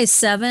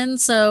 5x7.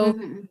 So,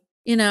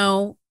 you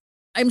know,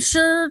 I'm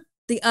sure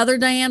the other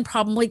Diane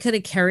probably could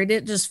have carried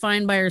it just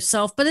fine by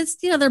herself, but it's,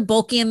 you know, they're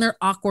bulky and they're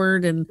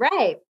awkward. And,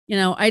 you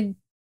know,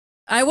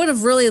 I would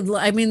have really,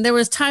 I mean, there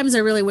was times I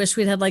really wish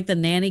we'd had like the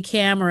nanny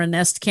cam or a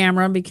Nest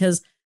camera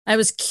because I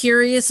was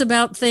curious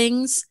about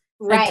things.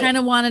 I kind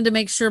of wanted to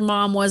make sure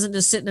mom wasn't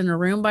just sitting in a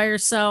room by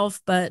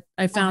herself, but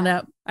I found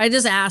out, I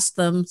just asked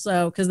them.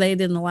 So, cause they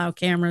didn't allow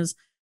cameras,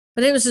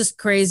 but it was just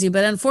crazy.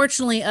 But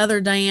unfortunately,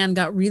 other Diane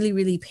got really,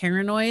 really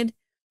paranoid.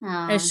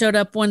 I showed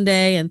up one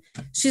day and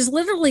she's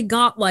literally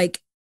got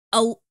like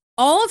all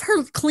of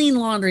her clean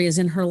laundry is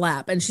in her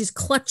lap and she's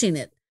clutching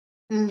it.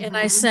 And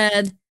I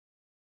said,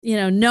 you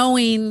know,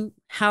 knowing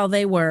how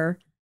they were,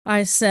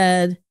 I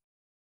said,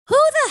 who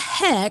the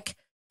heck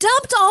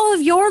dumped all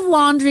of your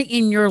laundry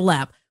in your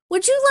lap?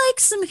 Would you like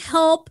some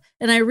help?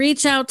 And I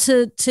reach out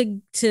to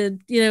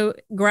you know,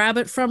 grab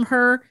it from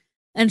her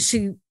and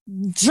she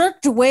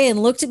jerked away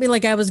and looked at me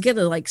like I was going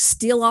to like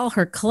steal all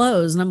her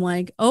clothes. And I'm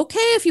like, okay,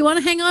 if you want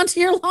to hang on to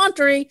your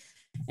laundry.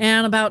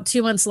 And about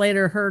 2 months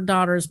later, her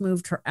daughters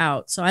moved her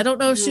out. So I don't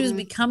know if she was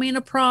becoming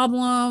a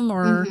problem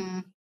or,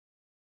 you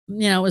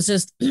know, it was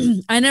just,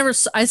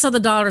 I saw the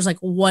daughters like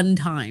one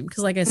time.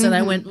 Cause like I said,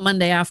 I went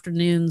Monday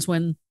afternoons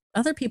when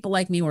other people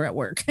like me were at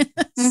work.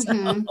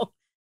 So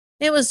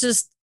it was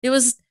just, it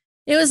was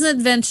an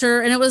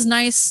adventure and it was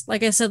nice.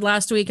 Like I said,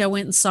 last week I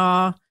went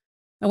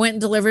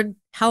and delivered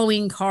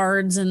Halloween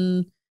cards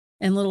and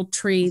little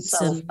treats.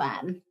 So and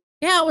fun.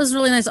 Yeah, it was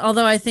really nice.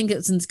 Although I think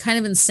it's kind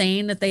of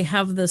insane that they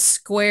have the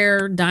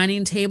square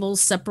dining tables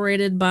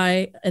separated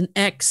by an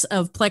X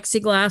of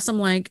plexiglass. I'm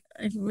like,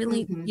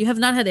 you have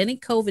not had any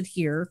COVID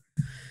here.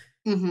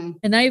 And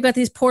now you've got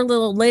these poor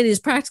little ladies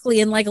practically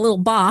in like a little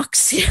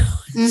box. You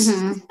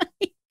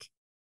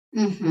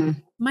know?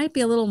 Might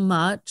be a little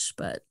much,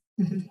 but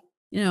you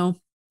know,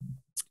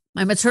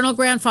 my maternal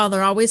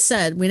grandfather always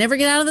said, we never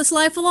get out of this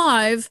life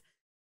alive.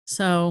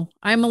 So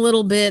I'm a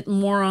little bit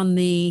more on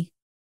the,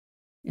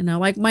 you know,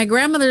 like my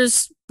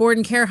grandmother's board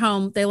and care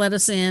home, they let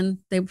us in.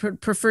 They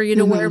prefer you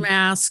to wear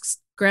masks.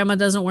 Grandma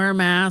doesn't wear a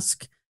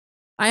mask.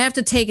 I have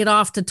to take it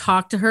off to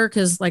talk to her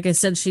because, like I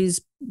said,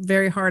 she's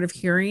very hard of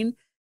hearing.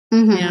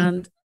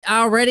 And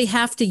I already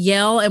have to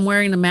yell, and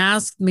wearing a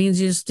mask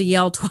means you just to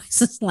yell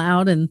twice as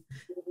loud. And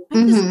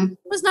I just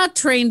was not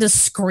trained to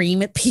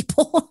scream at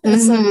people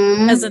as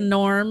a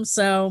norm.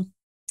 So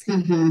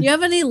do you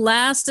have any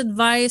last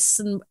advice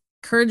and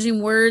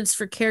encouraging words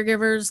for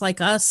caregivers like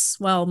us?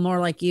 Well, more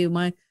like you.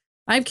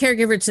 I'm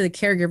caregiver to the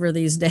caregiver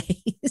these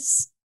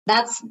days.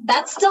 That's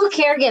still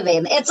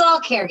caregiving. It's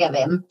all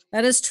caregiving.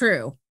 That is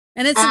true.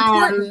 And it's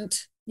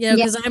important, you know,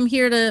 because I'm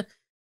here to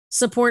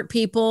support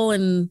people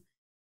and,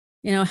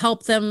 you know,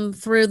 help them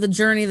through the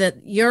journey that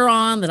you're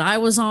on, that I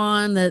was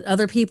on, that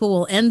other people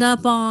will end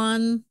up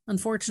on,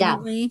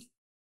 unfortunately.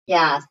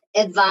 Yeah.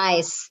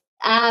 Advice.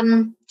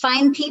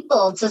 Find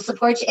people to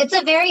support you. It's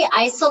a very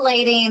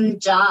isolating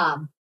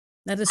job.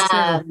 That is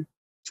true.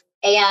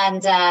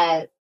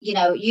 And, you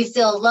know, you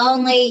feel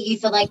lonely. You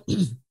feel like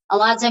a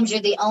lot of times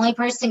you're the only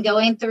person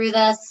going through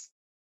this.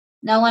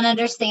 No one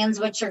understands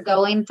what you're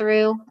going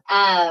through.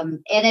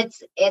 And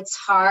it's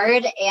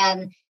hard.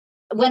 And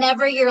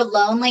whenever you're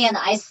lonely and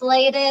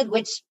isolated,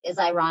 which is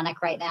ironic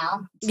right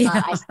now, to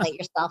not isolate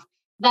yourself,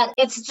 but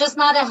it's just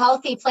not a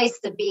healthy place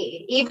to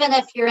be. Even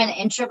if you're an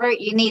introvert,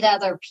 you need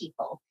other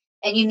people,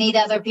 and you need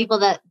other people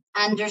that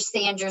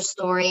understand your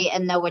story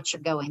and know what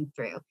you're going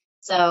through.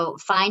 So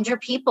find your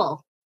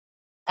people,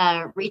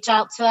 reach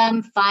out to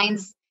them,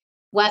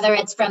 whether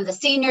it's from the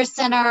senior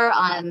center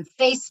on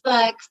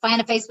Facebook, find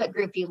a Facebook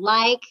group you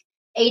like.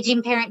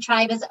 Aging Parent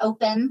Tribe is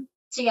open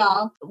to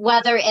y'all,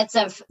 whether it's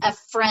a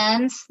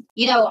friend.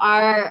 You know,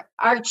 our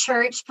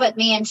church put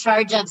me in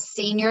charge of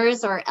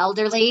seniors or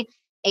elderly,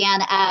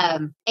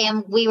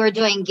 and we were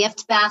doing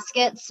gift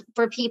baskets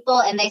for people,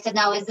 and they said,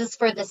 now, is this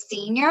for the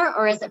senior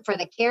or is it for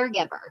the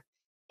caregiver?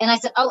 And I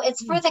said, oh,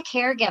 it's for the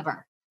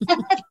caregiver.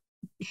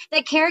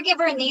 The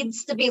caregiver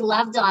needs to be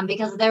loved on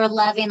because they're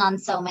loving on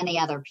so many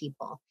other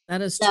people.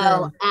 That is true.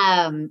 So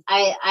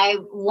I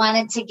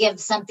wanted to give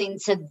something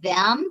to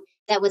them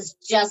that was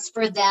just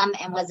for them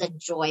and was a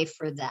joy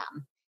for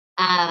them.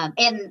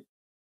 And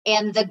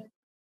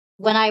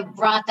when I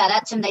brought that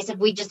up to them, they said,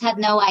 we just had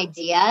no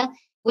idea.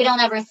 We don't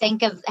ever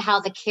think of how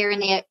the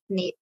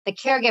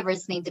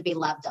caregivers need to be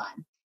loved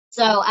on.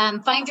 So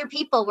find your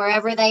people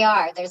wherever they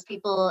are. There's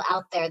people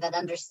out there that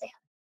understand.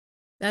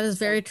 That is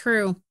very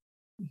true.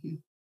 Mm-hmm.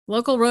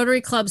 Local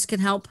Rotary clubs can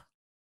help.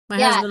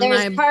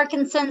 There's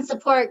Parkinson's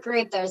support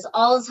group. There's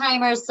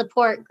Alzheimer's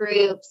support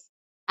groups.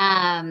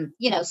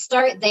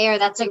 Start there.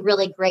 That's a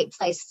really great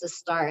place to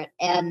start.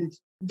 And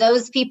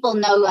those people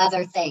know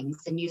other things,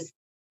 and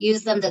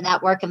use them to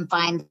network and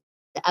find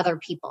other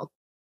people.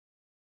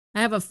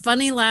 I have a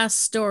funny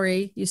last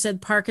story. You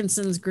said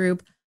Parkinson's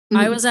group. Mm-hmm.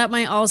 I was at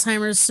my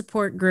Alzheimer's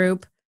support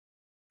group.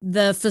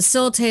 The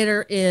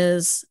facilitator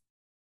is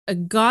a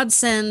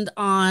godsend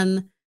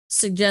on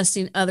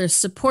suggesting other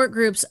support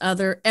groups,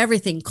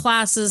 everything,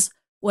 classes,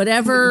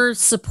 whatever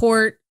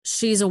support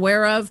she's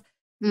aware of.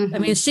 Mm-hmm. I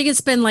mean, she could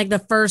spend like the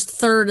first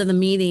third of the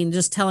meeting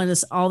just telling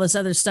us all this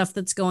other stuff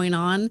that's going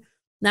on.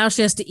 Now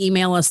she has to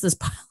email us this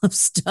pile of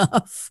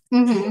stuff.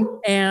 Mm-hmm.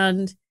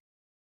 And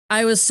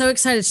I was so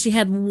excited. She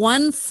had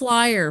one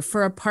flyer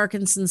for a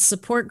Parkinson's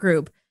support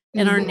group,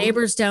 and our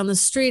neighbors down the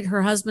street,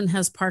 her husband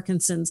has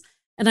Parkinson's.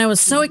 And I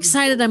was so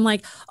excited. I'm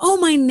like, oh,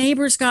 my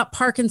neighbor's got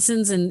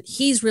Parkinson's, and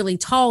he's really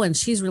tall and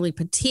she's really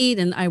petite,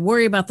 and I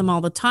worry about them all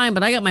the time,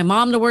 but I got my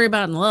mom to worry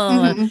about.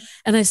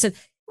 And I said,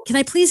 can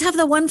I please have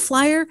the one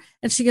flyer?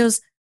 And she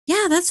goes,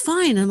 yeah, that's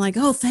fine. I'm like,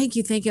 oh, thank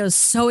you. I was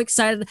so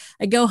excited.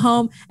 I go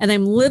home and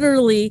I'm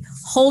literally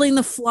holding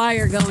the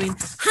flyer going,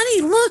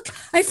 honey, look,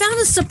 I found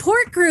a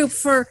support group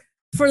for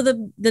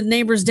the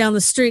neighbors down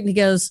the street. And he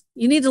goes,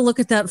 you need to look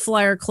at that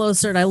flyer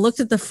closer. And I looked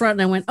at the front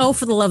and I went, oh,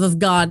 for the love of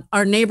God,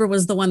 our neighbor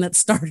was the one that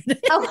started it.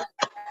 Oh.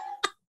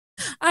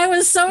 I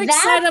was so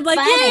excited. I'm like,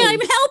 funny. Yay,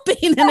 I'm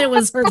helping. And it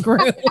was her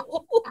group.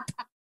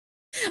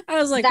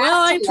 I was like,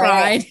 well, I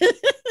tried.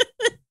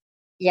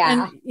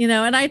 Yeah. And,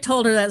 and I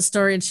told her that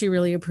story and she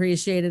really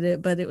appreciated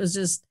it, but it was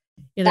just,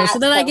 so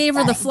then I gave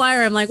her the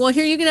flyer. I'm like, well,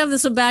 here, you can have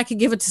this one back and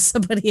give it to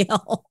somebody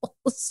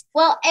else.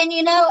 Well,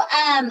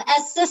 and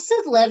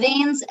assisted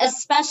livings,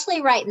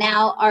 especially right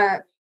now,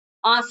 are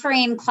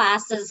offering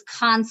classes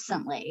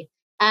constantly,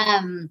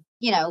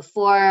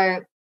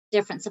 for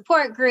different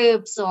support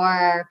groups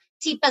or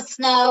Tipa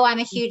Snow. I'm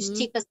a huge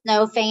Tipa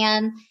Snow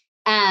fan.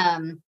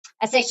 I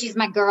say she's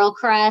my girl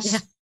crush. Yeah.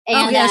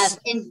 And,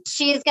 and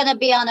she's going to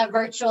be on a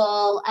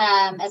virtual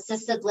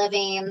assisted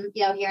living,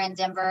 here in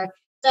Denver.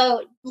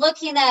 So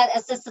looking at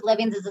assisted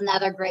livings is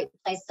another great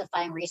place to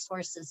find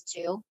resources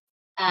too,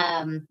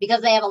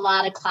 because they have a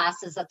lot of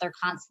classes that they're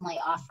constantly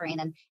offering,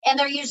 and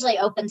they're usually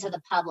open to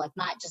the public,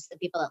 not just the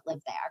people that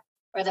live there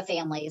or the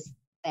families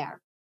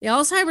there. The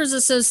Alzheimer's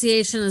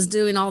Association is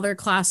doing all their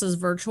classes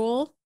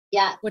virtual.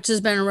 Yeah. Which has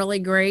been really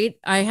great.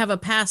 I have a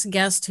past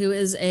guest who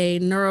is a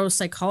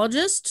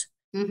neuropsychologist.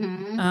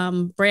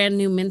 Brand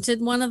new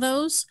minted one of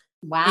those.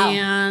 Wow.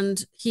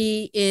 And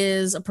he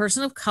is a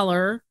person of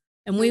color.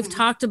 And we've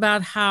talked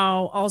about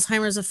how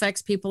Alzheimer's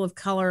affects people of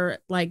color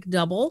like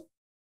double.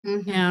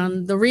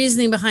 And the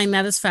reasoning behind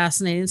that is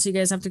fascinating. So you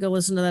guys have to go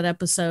listen to that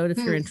episode if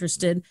you're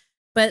interested.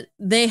 But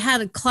they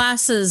had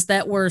classes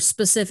that were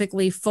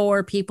specifically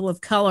for people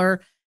of color.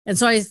 And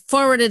so I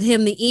forwarded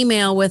him the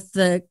email with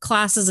the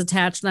classes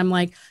attached. And I'm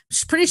like,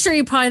 pretty sure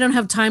you probably don't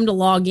have time to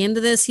log into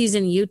this. He's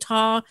in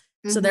Utah.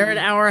 So they're an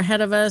hour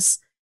ahead of us.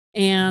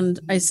 And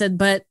I said,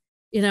 but,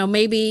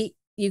 maybe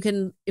you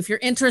can, if you're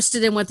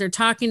interested in what they're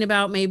talking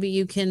about, maybe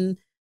you can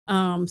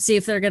see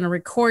if they're going to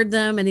record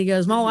them. And he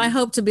goes, well, I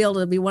hope to be able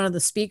to be one of the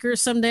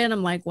speakers someday. And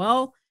I'm like,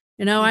 well,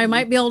 I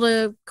might be able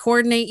to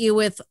coordinate you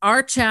with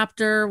our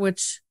chapter,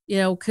 which,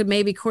 could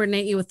maybe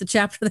coordinate you with the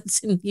chapter that's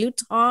in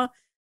Utah.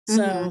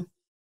 So,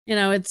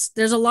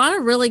 there's a lot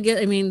of really good,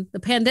 the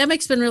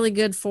pandemic's been really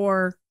good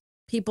for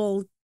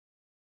people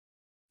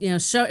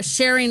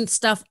sharing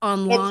stuff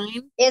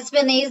online. It's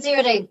been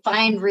easier to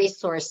find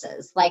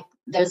resources. Like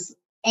there's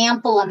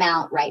ample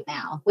amount right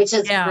now, which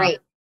is great.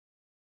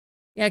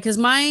 Yeah, because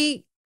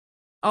my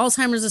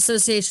Alzheimer's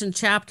Association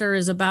chapter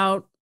is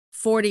about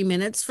 40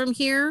 minutes from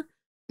here.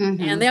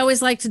 And they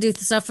always like to do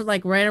stuff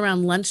like right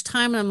around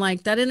lunchtime. And I'm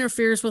like, that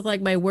interferes with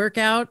like my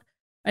workout.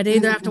 I'd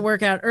either have to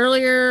work out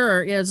earlier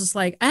or it's just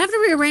like, I have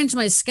to rearrange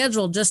my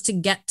schedule just to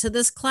get to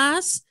this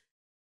class.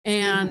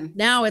 And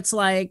now it's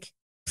like,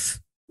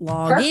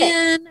 log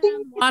in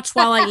and watch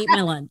while I eat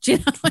my lunch.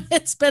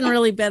 It's been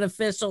really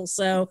beneficial.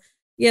 So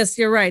yes,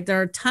 you're right. There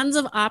are tons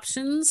of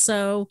options.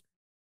 So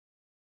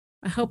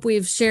I hope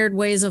we've shared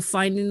ways of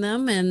finding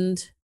them,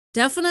 and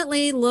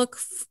definitely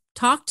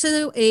talk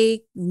to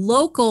a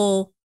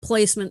local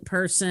placement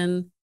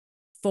person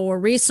for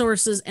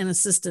resources and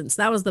assistance.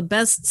 That was the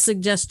best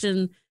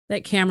suggestion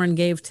that Cameron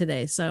gave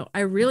today. So I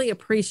really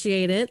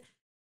appreciate it.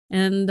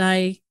 And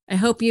I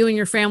hope you and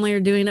your family are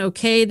doing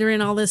okay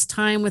during all this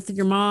time with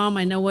your mom.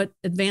 I know what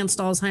advanced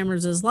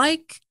Alzheimer's is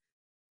like.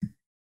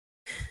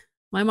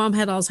 My mom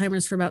had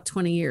Alzheimer's for about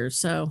 20 years,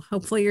 so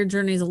hopefully your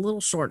journey is a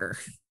little shorter.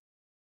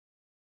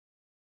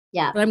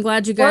 Yeah. But I'm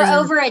glad you We're guys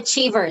are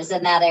overachievers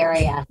in that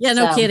area. Yeah,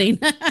 no kidding.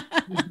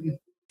 Mhm.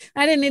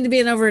 I didn't need to be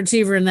an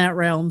overachiever in that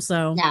realm.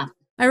 So No.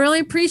 I really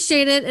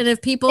appreciate it. And if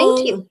Thank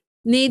people you.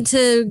 need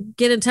to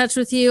get in touch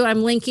with you,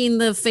 I'm linking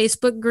the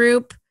Facebook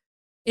group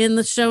in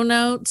the show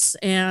notes,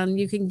 and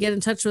you can get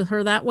in touch with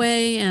her that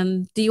way.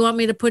 And do you want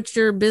me to put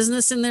your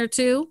business in there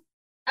too?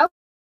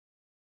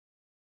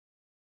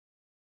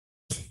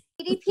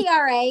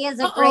 GDPRA is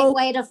a great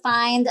way to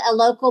find a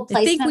local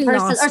placement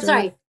person. Or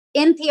sorry,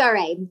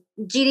 NPRA.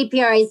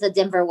 GDPRA is the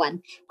Denver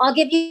one. I'll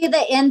give you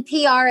the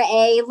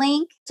NPRA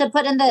link to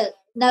put in the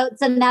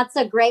notes, and that's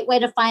a great way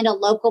to find a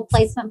local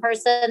placement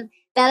person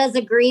that has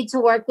agreed to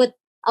work with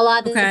a lot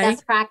of the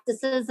best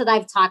practices that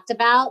I've talked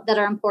about that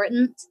are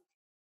important.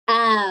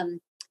 And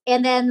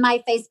then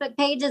my Facebook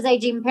page is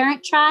Aging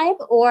Parent Tribe,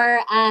 or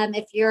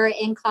if you're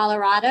in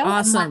Colorado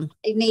and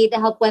need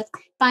help with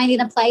finding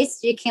a place,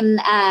 you can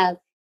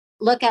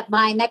look at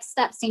my Next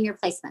Step Senior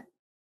Placement.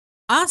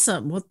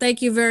 Awesome. Well,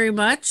 thank you very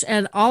much.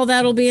 And all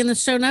that will be in the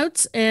show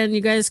notes, and you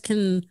guys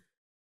can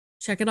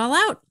check it all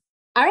out.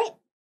 All right.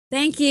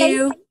 Thank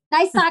you.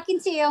 Thanks. Nice talking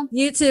to you.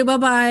 You too.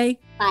 Bye-bye.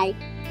 Bye.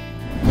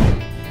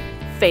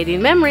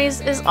 Fading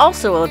Memories is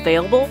also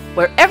available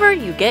wherever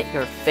you get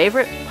your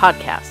favorite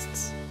podcasts.